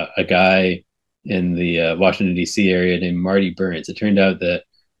a guy in the Washington D.C. area named Marty Burns. It turned out that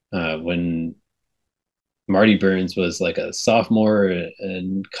when Marty Burns was like a sophomore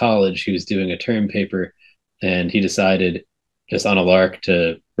in college, he was doing a term paper, and he decided just on a lark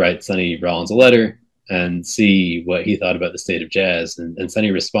to write Sonny Rollins a letter and see what he thought about the state of jazz. And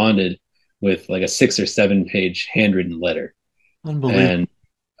Sonny responded with like a 6 or 7 page handwritten letter. Unbelievable. And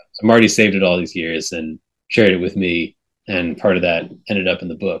Marty saved it all these years and shared it with me, and part of that ended up in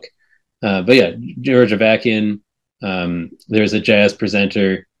the book. But yeah, George Avakian. There's a jazz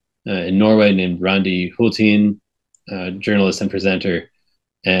presenter in Norway named Randi Hultin, journalist and presenter,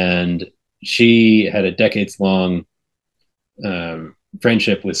 and she had a decades-long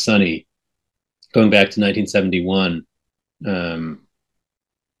friendship with Sonny, going back to 1971,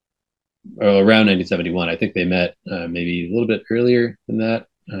 or around 1971. I think they met maybe a little bit earlier than that.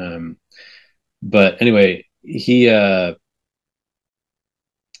 But anyway,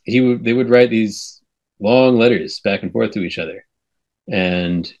 they would write these long letters back and forth to each other,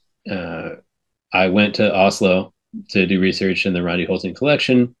 and uh, I went to Oslo to do research in the Randi Holton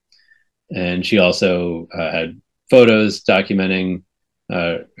collection, and she also had photos documenting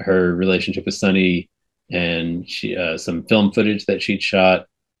her relationship with Sonny, and she some film footage that she'd shot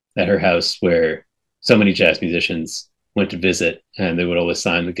at her house where so many jazz musicians went to visit, and they would always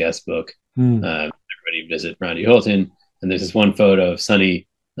sign the guest book. Mm. Everybody visit Randi Holton, and there's this one photo of Sonny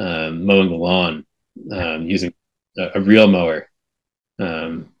mowing the lawn using a real mower,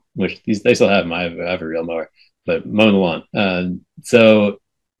 which they still have them. I have a real mower, but mowing the lawn. So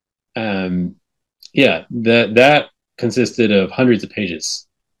um, yeah, that consisted of hundreds of pages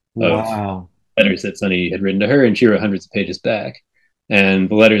of Wow. letters that Sonny had written to her, and she wrote hundreds of pages back. And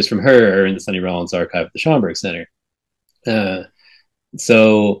the letters from her are in the Sonny Rollins archive at the Schomburg Center. Uh,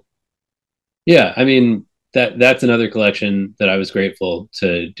 so yeah, I mean that's another collection that I was grateful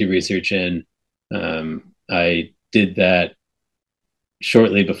to do research in. I did that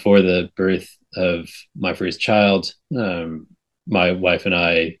shortly before the birth of my first child. My wife and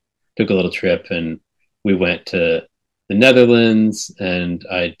I took a little trip, and we went to the Netherlands, and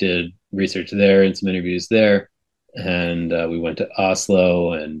I did research there and some interviews there. And we went to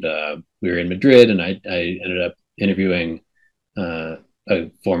Oslo, and we were in Madrid, and I ended up interviewing uh, a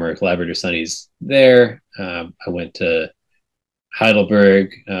former collaborator, Sonny's there. I went to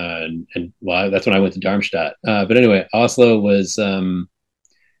Heidelberg, and well, that's when I went to Darmstadt. But anyway, Oslo was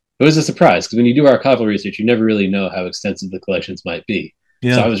it was a surprise because when you do archival research, you never really know how extensive the collections might be. So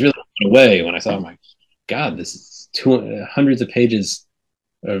I Yeah. was really blown away when I saw, my God, this is hundreds of pages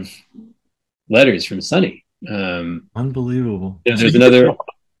of letters from Sonny. Unbelievable. So There's you could, another,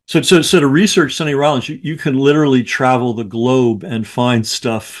 so to research Sonny Rollins, you can literally travel the globe and find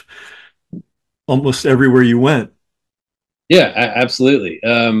stuff almost everywhere you went. yeah, absolutely.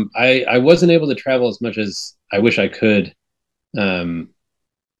 I wasn't able to travel as much as I wish I could. Um,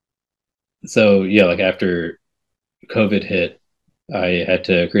 so yeah, like after COVID hit, I had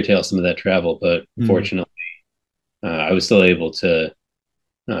to curtail some of that travel, but Mm. fortunately, I was still able to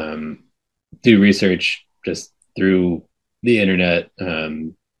um, do research just through the internet,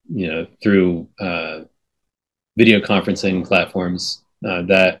 through video conferencing platforms.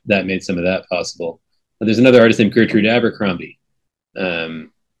 That made some of that possible. There's another artist named Gertrude Abercrombie, a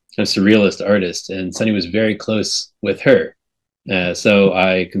surrealist artist, and Sunny was very close with her. So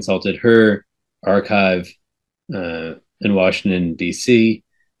I consulted her archive in Washington D.C.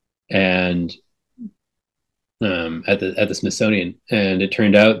 and at the Smithsonian, and it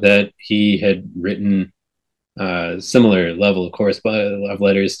turned out that he had written similar level of correspondence of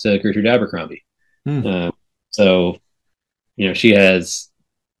letters to Gertrude Abercrombie. Mm. Uh, so she has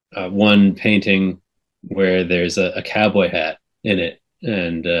one painting where there's a cowboy hat in it,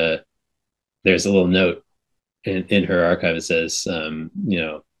 and there's a little note in her archive that says,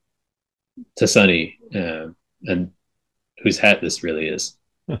 to Sonny, and whose hat this really is.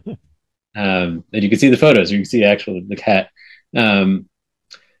 And you can see the photos, or you can see actually the cat. Um,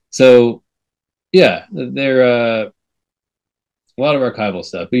 so yeah, there a lot of archival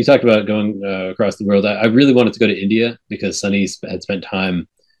stuff. But you talked about going across the world. I really wanted to go to India because Sonny had spent time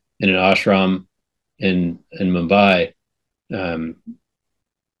in an ashram in Mumbai um,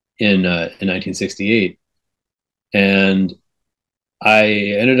 in 1968, and I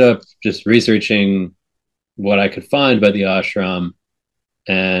ended up just researching what I could find about the ashram,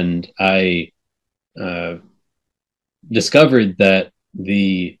 and I uh, discovered that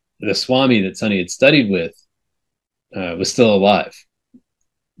the Swami that Sonny had studied with was still alive.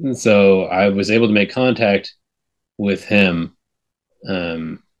 And so I was able to make contact with him.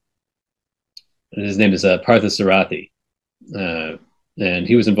 Um, his name is Partha Sarathi, uh, and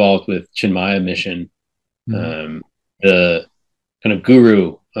he was involved with Chinmaya mission. Mhm. The kind of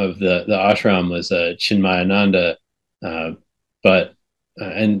guru of the ashram was Chinmayananda, uh, but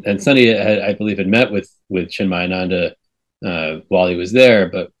and Sunny had, I believe, had met with Chinmayananda while he was there,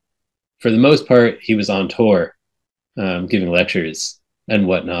 but for the most part, he was on tour, giving lectures and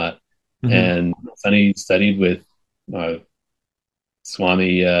whatnot. Mhm. And Sunny studied with uh,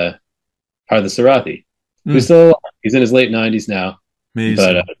 Swami Parthasarathi, who's Mm. still he's in his late 90s now, but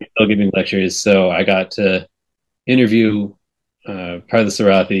Amazing. he's still giving lectures. So I got to interview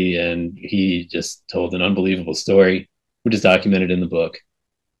Parthasarathi, and he just told an unbelievable story, which is documented in the book.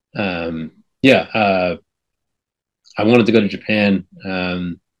 Yeah, I wanted to go to Japan.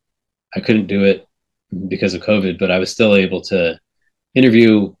 I couldn't do it because of COVID, but I was still able to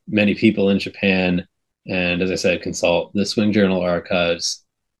interview many people in Japan, and as I said, consult the Swing Journal archives.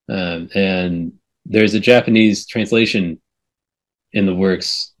 And there's a Japanese translation in the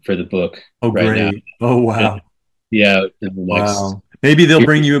works for the book Oh, right now. great. Oh, It wow. be out in the next Wow. Maybe they'll year.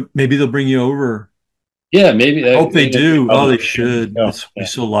 bring you, maybe they'll bring you over. Yeah, maybe I hope they they do. Oh, probably they should should. go. It's be Yeah.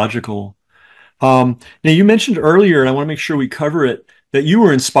 so logical. Now you mentioned earlier, and I want to make sure we cover it, that you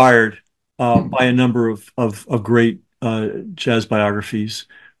were inspired by a number of great jazz biographies,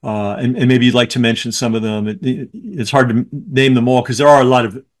 and maybe you'd like to mention some of them. It's hard to name them all because there are a lot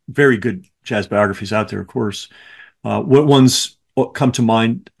of very good jazz biographies out there, of course. What ones come to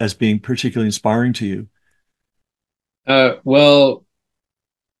mind as being particularly inspiring to you? Well,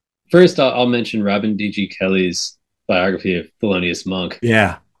 first I'll mention Robin D.G. Kelly's biography of Thelonious Monk,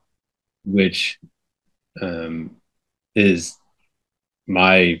 Yeah, which um, is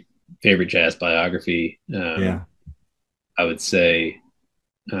my favorite jazz biography. yeah. I would say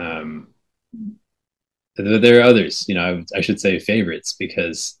um, there are others. I should say favorites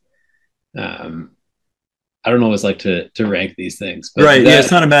because um, I don't always like to rank these things, but Right. Yeah, it's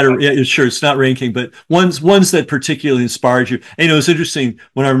that not a matter. Yeah, sure, it's not ranking, but ones that particularly inspired you. And, it's interesting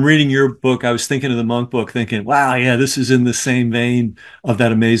when I'm reading your book. I was thinking of the Monk book, thinking, "Wow, yeah, this is in the same vein of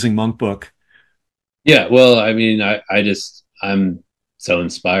that amazing Monk book." yeah. Well, I mean, I'm so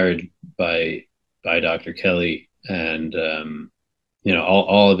inspired by Dr. Kelly and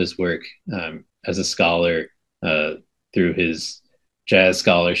all of his work as a scholar uh, through his jazz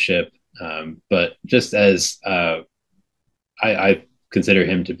scholarship, but just as I consider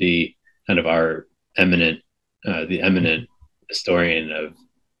him to be kind of our the eminent historian of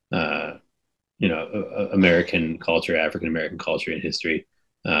uh, American culture, African American culture and history,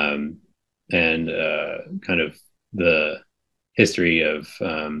 um, and kind of the history of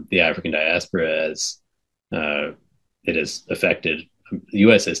the African diaspora as uh, it has affected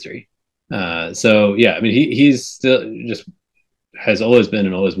U.S. history. So yeah, I mean, he's still just has always been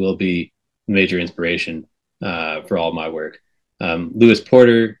and always will be a major inspiration for all my work. Lewis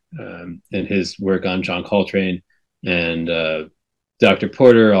Porter and his work on John Coltrane, and Dr.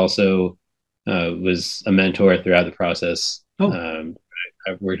 Porter also was a mentor throughout the process. Oh,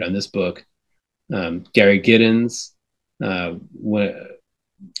 I've worked on this book. Gary Giddens. When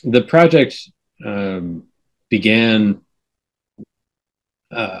the project began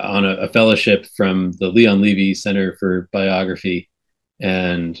on a fellowship from the Leon Levy Center for Biography,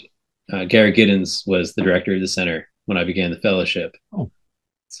 and Gary Giddens was the director of the center when I began the fellowship. oh,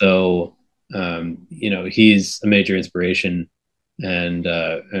 So, he's a major inspiration, and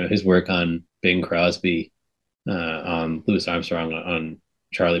his work on Bing Crosby, on Louis Armstrong, on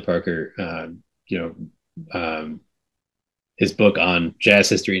Charlie Parker, you know, his book on jazz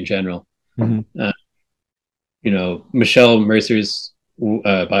history in general. mhm. Uh, Michelle Mercer's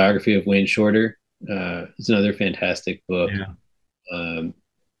biography of Wayne Shorter is another fantastic book. Yeah. Um,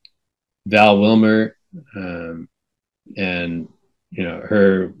 Val Wilmer, and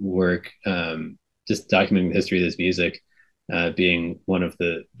her work, just documenting the history of this music, being one of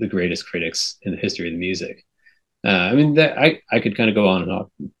the greatest critics in the history of the music. I mean, that I could kind of go on and on.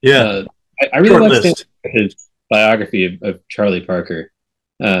 Yeah. I really Short like Stanley list. his biography of Charlie Parker.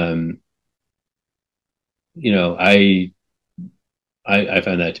 Um, you know, I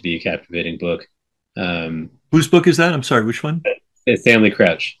found that to be a captivating book. Um, Whose book is that? I'm sorry, which one? it's Stanley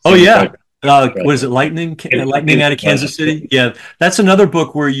Crouch. Oh Stanley yeah. Crouch. What is it? Lightning, Lightning His out of Kansas City. Yeah, that's another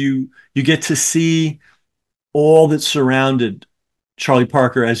book where you get to see all that surrounded Charlie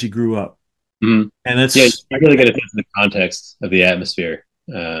Parker as he grew up, Mhm. and Yeah, it's you really get a sense of the context of the atmosphere,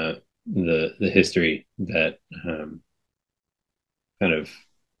 the history that kind of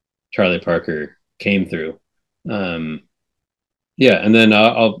Charlie Parker came through. Um, yeah, and then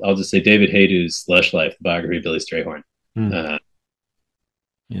I'll just say David Haydu's Lush Life, the biography of Billy Strayhorn, hmm, uh,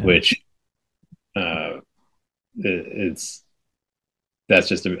 yeah. which uh, it's that's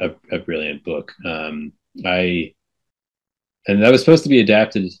just a brilliant book. I and that was supposed to be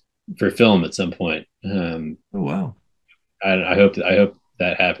adapted for film at some point. Oh wow. I hope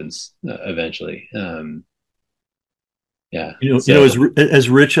that happens eventually. Yeah. You know, So as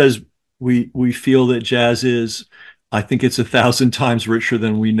rich as we feel that jazz is, I think it's 1,000 times richer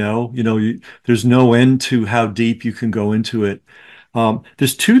than we know. There's no end to how deep you can go into it.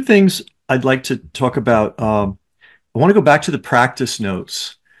 There's two things I'd like to talk about. I want to go back to the practice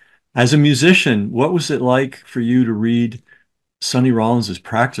notes. As a musician, what was it like for you to read Sonny Rollins's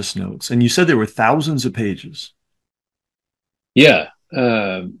practice notes? And you said there were thousands of pages. yeah.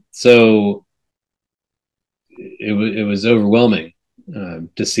 So it was overwhelming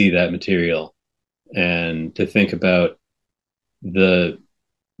to see that material and to think about the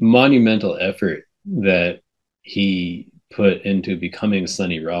monumental effort that he put into becoming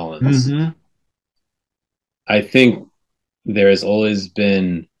Sonny Rollins. Hmm. I think there has always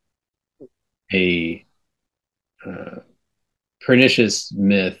been a uh, pernicious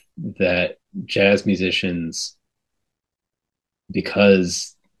myth that jazz musicians,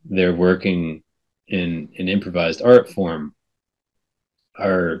 because they're working in an improvised art form,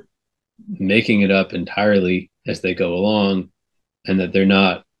 are making it up entirely as they go along, and that they're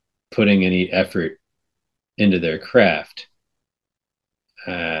not putting any effort into their craft.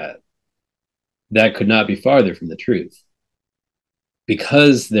 Uh, that could not be farther from the truth.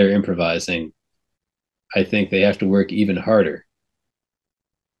 Because they're improvising, I think they have to work even harder.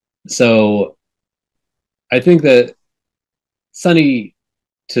 So I think that Sonny,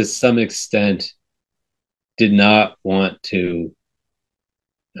 to some extent, did not want to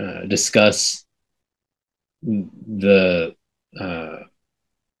discuss the uh,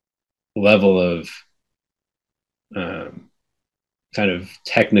 level of um, kind of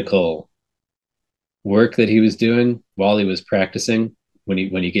technical work that he was doing while he was practicing when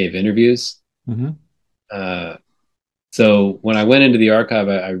he gave interviews. Hmm. Uh, so when I went into the archive,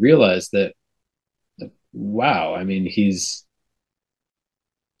 I realized that wow, I mean he's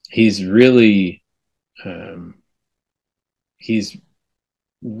really um, he's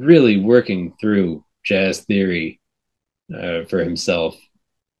really working through jazz theory for himself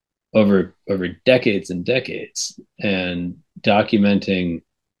over decades and decades, and documenting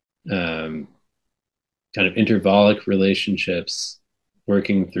um, kind of intervallic relationships,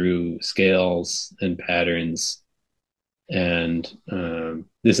 working through scales and patterns. And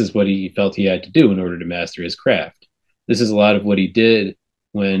this is what he felt he had to do in order to master his craft. This is a lot of what he did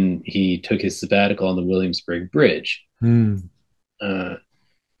when he took his sabbatical on the Williamsburg Bridge. Mm. Uh,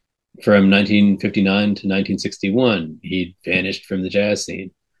 from 1959 to 1961, he vanished from the jazz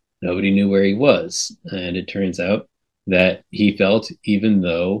scene. Nobody knew where he was. And it turns out that he felt, even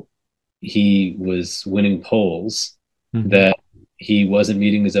though he was winning polls, Hmm. that he wasn't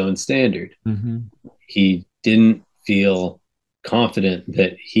meeting his own standard. Hmm. He didn't feel confident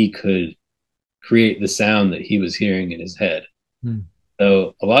that he could create the sound that he was hearing in his head. Hmm.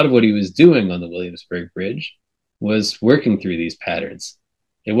 So a lot of what he was doing on the Williamsburg Bridge was working through these patterns.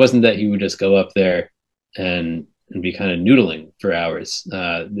 It wasn't that he would just go up there and be kind of noodling for hours.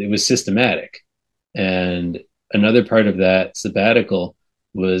 It was systematic. And another part of that sabbatical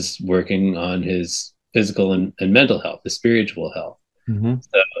was working on his physical and mental health, his spiritual health. Hmm.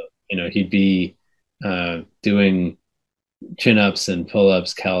 So, he'd be doing chin ups and pull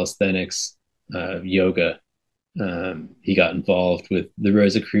ups, calisthenics, yoga. He got involved with the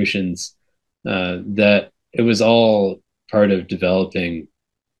Rosicrucians. That it was all part of developing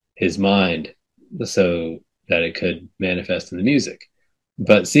his mind so that it could manifest in the music.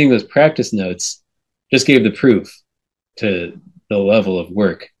 But seeing those practice notes just gave the proof to the level of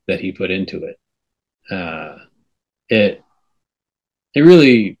work that he put into it. It it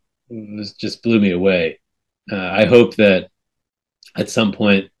really was just blew me away. I hope that at some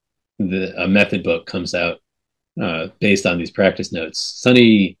point a method book comes out based on these practice notes.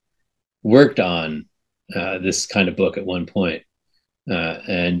 Sonny worked on this kind of book at one point.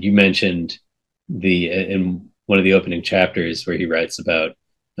 And you mentioned the in one of the opening chapters where he writes about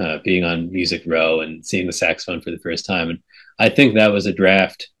being on Music Row and seeing the saxophone for the first time. And I think that was a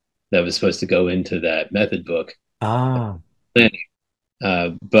draft that was supposed to go into that method book. Ah,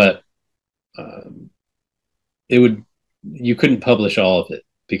 But um, it would you couldn't publish all of it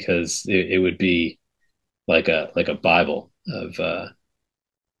because it would be like a Bible of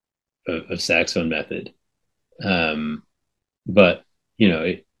saxophone method. Um, but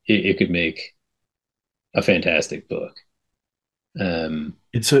it could make a fantastic book.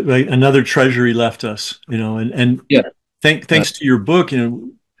 it's like another treasure he left us, and Yeah. Uh, thanks to your book,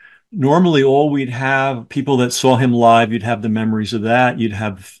 normally all we'd have people that saw him live, you'd have the memories of that, you'd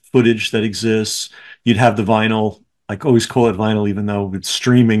have footage that exists, you'd have the vinyl. I always call it vinyl, even though it's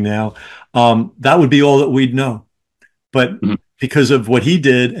streaming now. That would be all that we'd know. But mhm. because of what he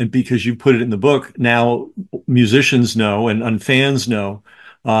did, and because you put it in the book, now musicians know and fans know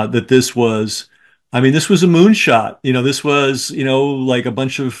that this was. I mean, this was a moonshot. This was, like a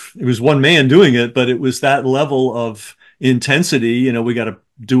bunch of, it was one man doing it, but it was that level of intensity. We got to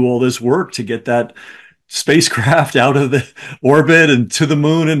do all this work to get that spacecraft out of the orbit and to the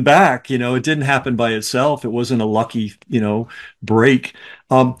moon and back. It didn't happen by itself. It wasn't a lucky, break.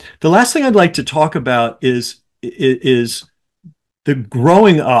 The last thing I'd like to talk about is the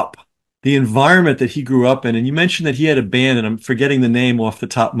growing up, the environment that he grew up in. And you mentioned that he had a band, and I'm forgetting the name off the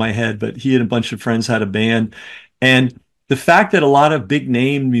top of my head, but he and a bunch of friends had a band. And the fact that a lot of big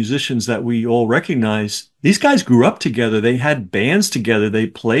name musicians that we all recognize, these guys grew up together. They had bands together. They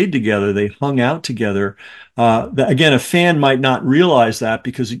played together. They hung out together. Again, a fan might not realize that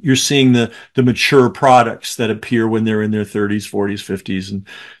because you're seeing the mature products that appear when they're in their 30s, 40s, 50s, and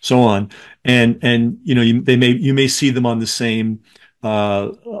so on. And you may see them on the same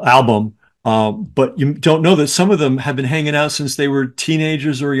album, but you don't know that some of them have been hanging out since they were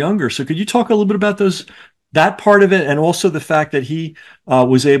teenagers or younger. So could you talk a little bit about that part of it, and also the fact that he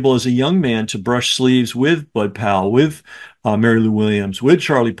was able as a young man to brush sleeves with Bud Powell, with Mary Lou Williams, with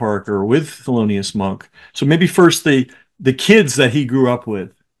Charlie Parker, with Thelonious Monk. So maybe first the kids that he grew up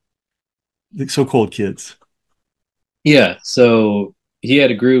with, the so-called kids. Yeah. So he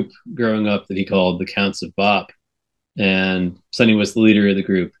had a group growing up that he called the Counts of Bop, and Sonny was the leader of the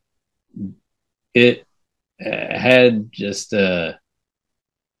group. It had just a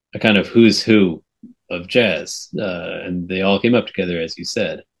kind of who's who of jazz, and they all came up together, as you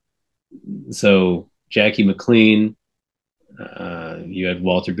said. So Jackie McLean, you had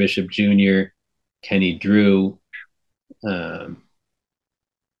Walter Bishop Jr., Kenny Drew, um,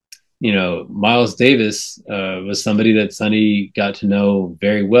 Miles Davis was somebody that Sonny got to know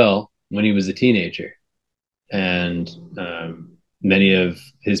very well when he was a teenager. And many of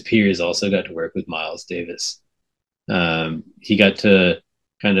his peers also got to work with Miles Davis. He got to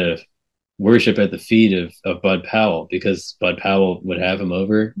kind of worship at the feet of Bud Powell because Bud Powell would have him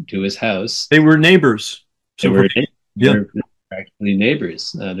over to his house. They were neighbors. They So were, they yeah, were practically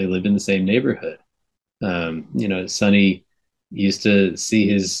neighbors. They lived in the same neighborhood. Sonny used to see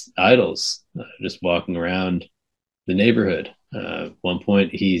his idols just walking around the neighborhood. At one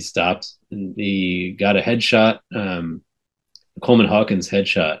point, he stopped and he got a headshot, Coleman Hawkins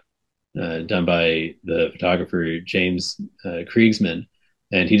headshot, done by the photographer James Kriegsman.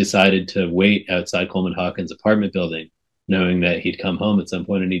 And he decided to wait outside Coleman Hawkins' apartment building, knowing that he'd come home at some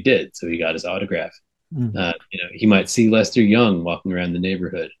point, and he did. So he got his autograph. mm, He might see Lester Young walking around the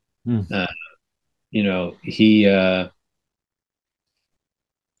neighborhood. mm, Uh,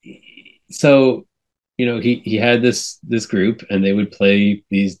 so he had this group, and they would play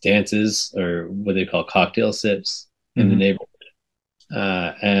these dances or what they call cocktail sips in the mm.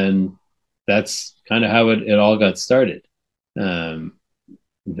 neighborhood, and that's kind of how it all got started. Um,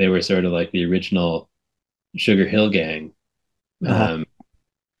 they were sort of like the original Sugar Hill Gang, Uh-huh. um,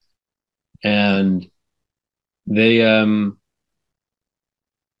 and they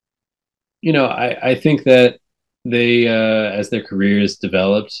I think that they as their careers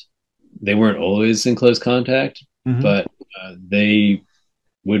developed, they weren't always in close contact, Hmm. but they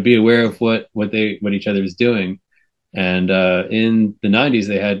would be aware of what each other was doing. And in the '90s,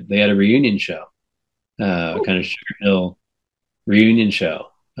 they had a reunion show, kind of Sugar Hill reunion show.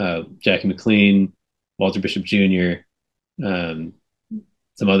 Jackie McLean, Walter Bishop Jr., um,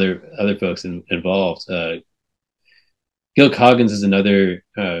 some other folks involved. Gil Coggins is another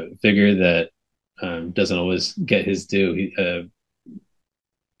figure that doesn't always get his due. He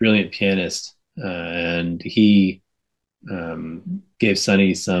brilliant pianist, and he gave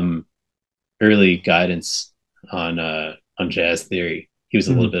Sonny some early guidance on jazz theory. He was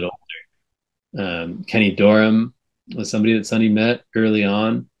a little Hmm. bit older. Kenny Dorham was somebody that Sonny met early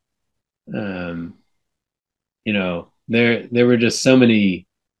on. Um, there were just so many.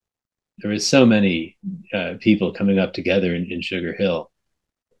 There was so many people coming up together in Sugar Hill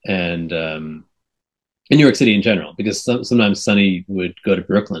and in New York City in general, because sometimes Sonny would go to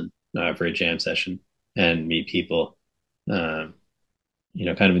Brooklyn for a jam session and meet people, um,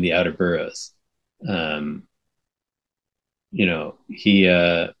 kind of in the outer boroughs. Um, he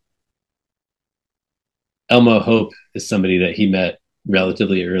Elmo Hope is somebody that he met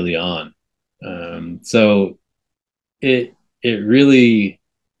relatively early on. So it really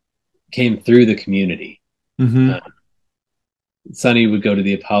came through the community. Mm-hmm. Uh, Sonny would go to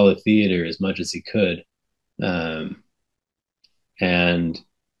the Apollo Theater as much as he could, um, and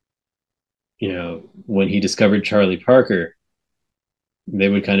when he discovered Charlie Parker, they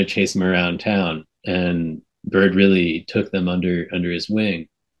would kind of chase him around town, and Bird really took them under his wing.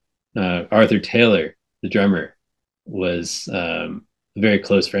 Arthur Taylor, the drummer, was a very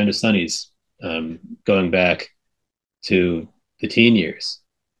close friend of Sonny's, going back to the teen years,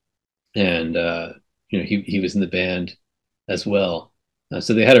 and he was in the band as well.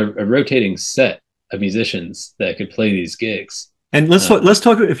 So they had a rotating set of musicians that could play these gigs. And let's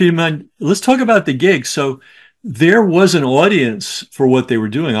talk, if you mind, let's talk about the gig. So there was an audience for what they were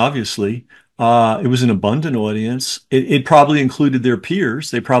doing, obviously. It was an abundant audience. It probably included their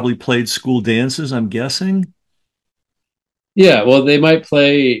peers. They probably played school dances, I'm guessing. Yeah, well, they might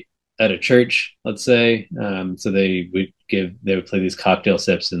play at a church, let's say. So they would play these cocktail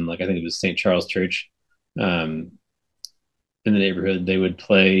sips in, like, I think it was St. Charles Church, um, in the neighborhood. They would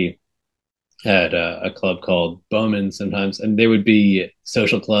play at a club called Bowman sometimes, and there would be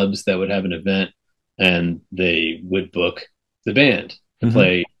social clubs that would have an event, and they would book the band to Hmm.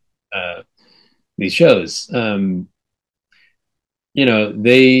 play uh, these shows.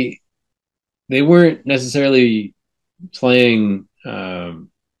 They weren't necessarily playing,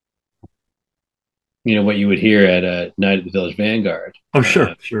 what you would hear at a night at the Village Vanguard. Oh,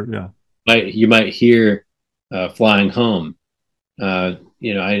 sure, sure, yeah. You might hear "Flying Home."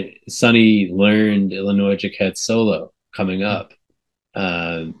 Sonny learned Illinois Jacquet solo coming up.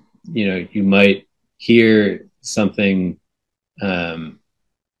 Uh, you might hear something um,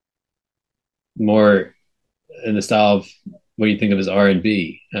 more in the style of what you think of as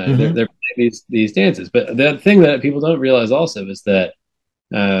R&B. They're Hmm. playing these dances, but the thing that people don't realize also is that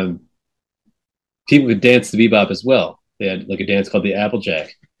um, people would dance to bebop as well. They had like a dance called the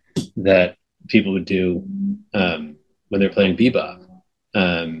Applejack that people would do when they're playing bebop.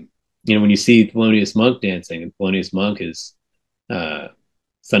 When you see Thelonious Monk dancing, and Thelonious Monk is uh,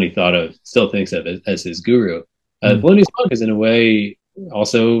 Sonny still thinks of as his guru. Thelonious Monk is in a way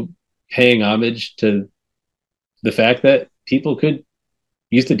also paying homage to the fact that people could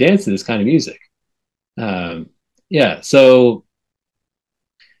used to dance to this kind of music. Um, yeah, so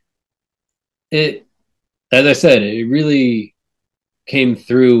it, as I said, it really came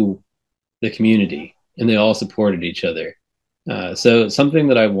through the community, and they all supported each other. So something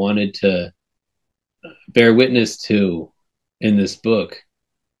that I wanted to bear witness to in this book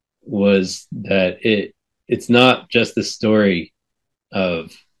was that it's not just the story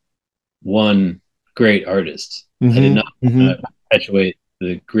of one great artist. I did Hmm. not Hmm. perpetuate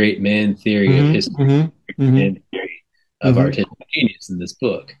the great man theory of Hmm. history Hmm. Hmm. and theory of Hmm. artistic genius in this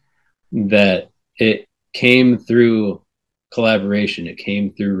book. That it came through collaboration, it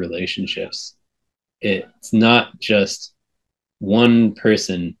came through relationships. It's not just one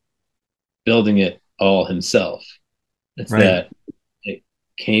person building it all himself. It's Right. that it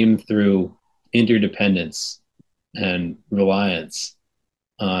came through interdependence and reliance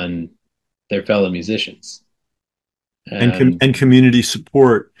on their fellow musicians. And And community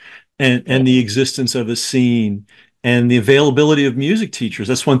support yeah, and the existence of a scene and the availability of music teachers.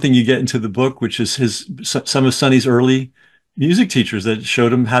 That's one thing you get into the book, which is some of Sonny's early music teachers that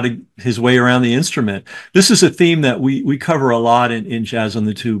showed him how to his way around the instrument. This is a theme that we cover a lot in Jazz on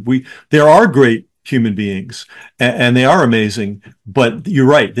the Tube. There are great human beings and they are amazing, but you're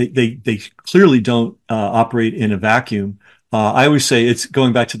right. They clearly don't operate in a vacuum. I always say it's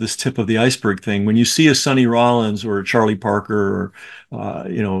going back to this tip of the iceberg thing. When you see a Sonny Rollins or a Charlie Parker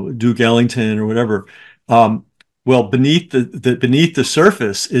or Duke Ellington or whatever, um, well, beneath the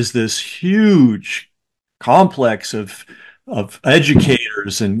surface is this huge complex of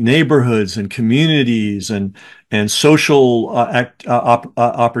educators and neighborhoods and communities and social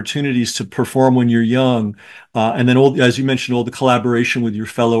opportunities to perform when you're young, and then as you mentioned, all the collaboration with your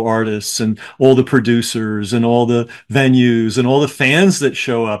fellow artists and all the producers and all the venues and all the fans that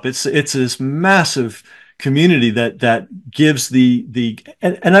show up. It's this massive community that gives the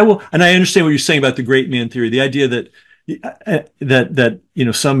and I understand what you're saying about the great man theory, the idea that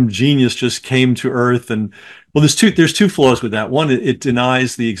some genius just came to earth. And well, there's two flaws with that. One, it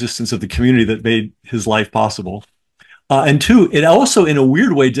denies the existence of the community that made his life possible. And two, it also, in a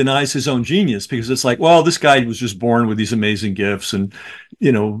weird way, denies his own genius, because it's like, well, this guy was just born with these amazing gifts, and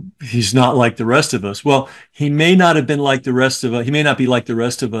he's not like the rest of us. Well, he may not have been like the rest of us. He may not be like the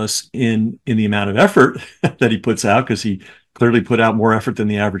rest of us in the amount of effort that he puts out, because he clearly put out more effort than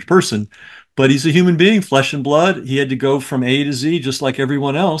the average person. But he's a human being, flesh and blood. He had to go from A to Z just like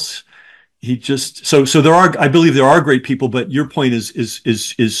everyone else. He just so there are, I believe there are great people, but your point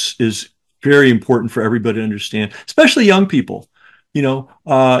is very important for everybody to understand, especially young people.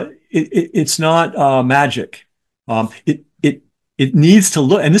 It's not magic. It needs to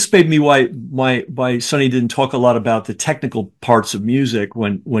look, and this made me why Sonny didn't talk a lot about the technical parts of music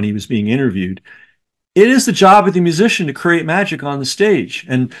when he was being interviewed. It is the job of the musician to create magic on the stage,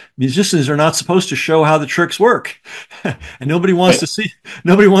 and musicians are not supposed to show how the tricks work. And Right. nobody wants to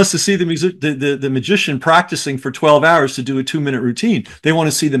see the magician practicing for 12 hours to do a 2-minute routine. They want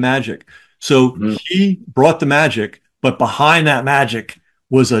to see the magic. So Mhm. he brought the magic, but behind that magic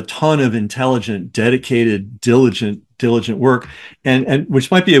was a ton of intelligent, dedicated, diligent work. And which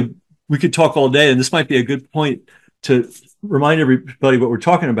might be we could talk all day, and this might be a good point to remind everybody what we're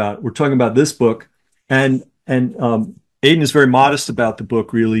talking about. We're talking about this book, and Aiden is very modest about the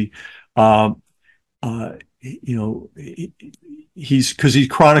book, really. Um, he's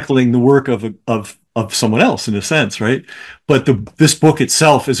chronicling the work of someone else, in a sense, right? But this book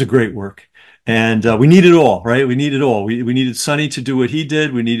itself is a great work. And we need it all, right? We need it all. We needed Sonny to do what he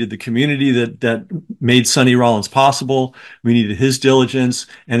did. We needed the community that made Sonny Rollins possible. We needed his diligence,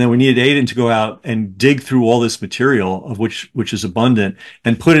 and then we needed Aiden to go out and dig through all this material, of which is abundant,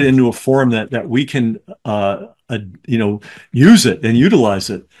 and put it into a form that we can use it and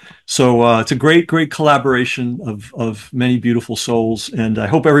utilize it. So it's a great collaboration of many beautiful souls, and I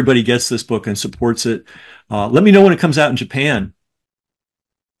hope everybody gets this book and supports it. Let me know when it comes out in Japan.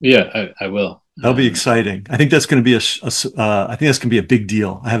 Yeah, I will. That'll be exciting. I think that's going to be I think that's going to be a big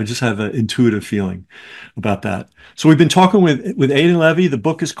deal. Just have an intuitive feeling about that. So we've been talking with Aiden Levy. The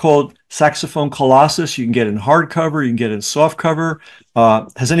book is called Saxophone Colossus. You can get it in hardcover. You can get it in softcover.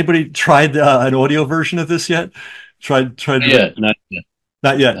 Has anybody tried an audio version of this yet? Tried the, Yeah, not yet.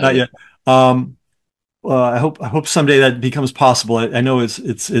 Not yet, Not not yet. yet. I hope someday that becomes possible. I know it's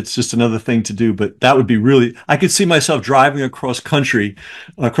just another thing to do, but that would be really. I could see myself driving across the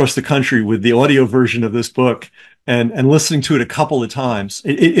country with the audio version of this book, and listening to it a couple of times.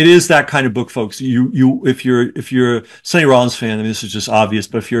 It is that kind of book, folks. If you're a Sonny Rollins fan, I mean, this is just obvious,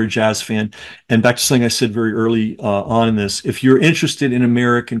 but if you're a jazz fan, and back to something I said very early on in this, if you're interested in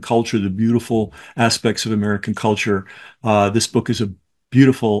American culture, the beautiful aspects of American culture, this book is a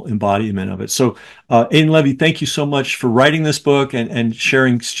beautiful embodiment of it. So, Aiden Levy, thank you so much for writing this book and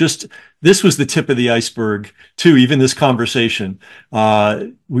sharing. This was the tip of the iceberg, too. Even this conversation,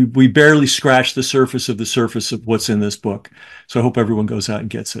 we barely scratched the surface of what's in this book. So I hope everyone goes out and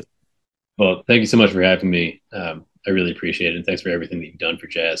gets it. Well, thank you so much for having me. I really appreciate it. And thanks for everything that you've done for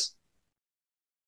jazz.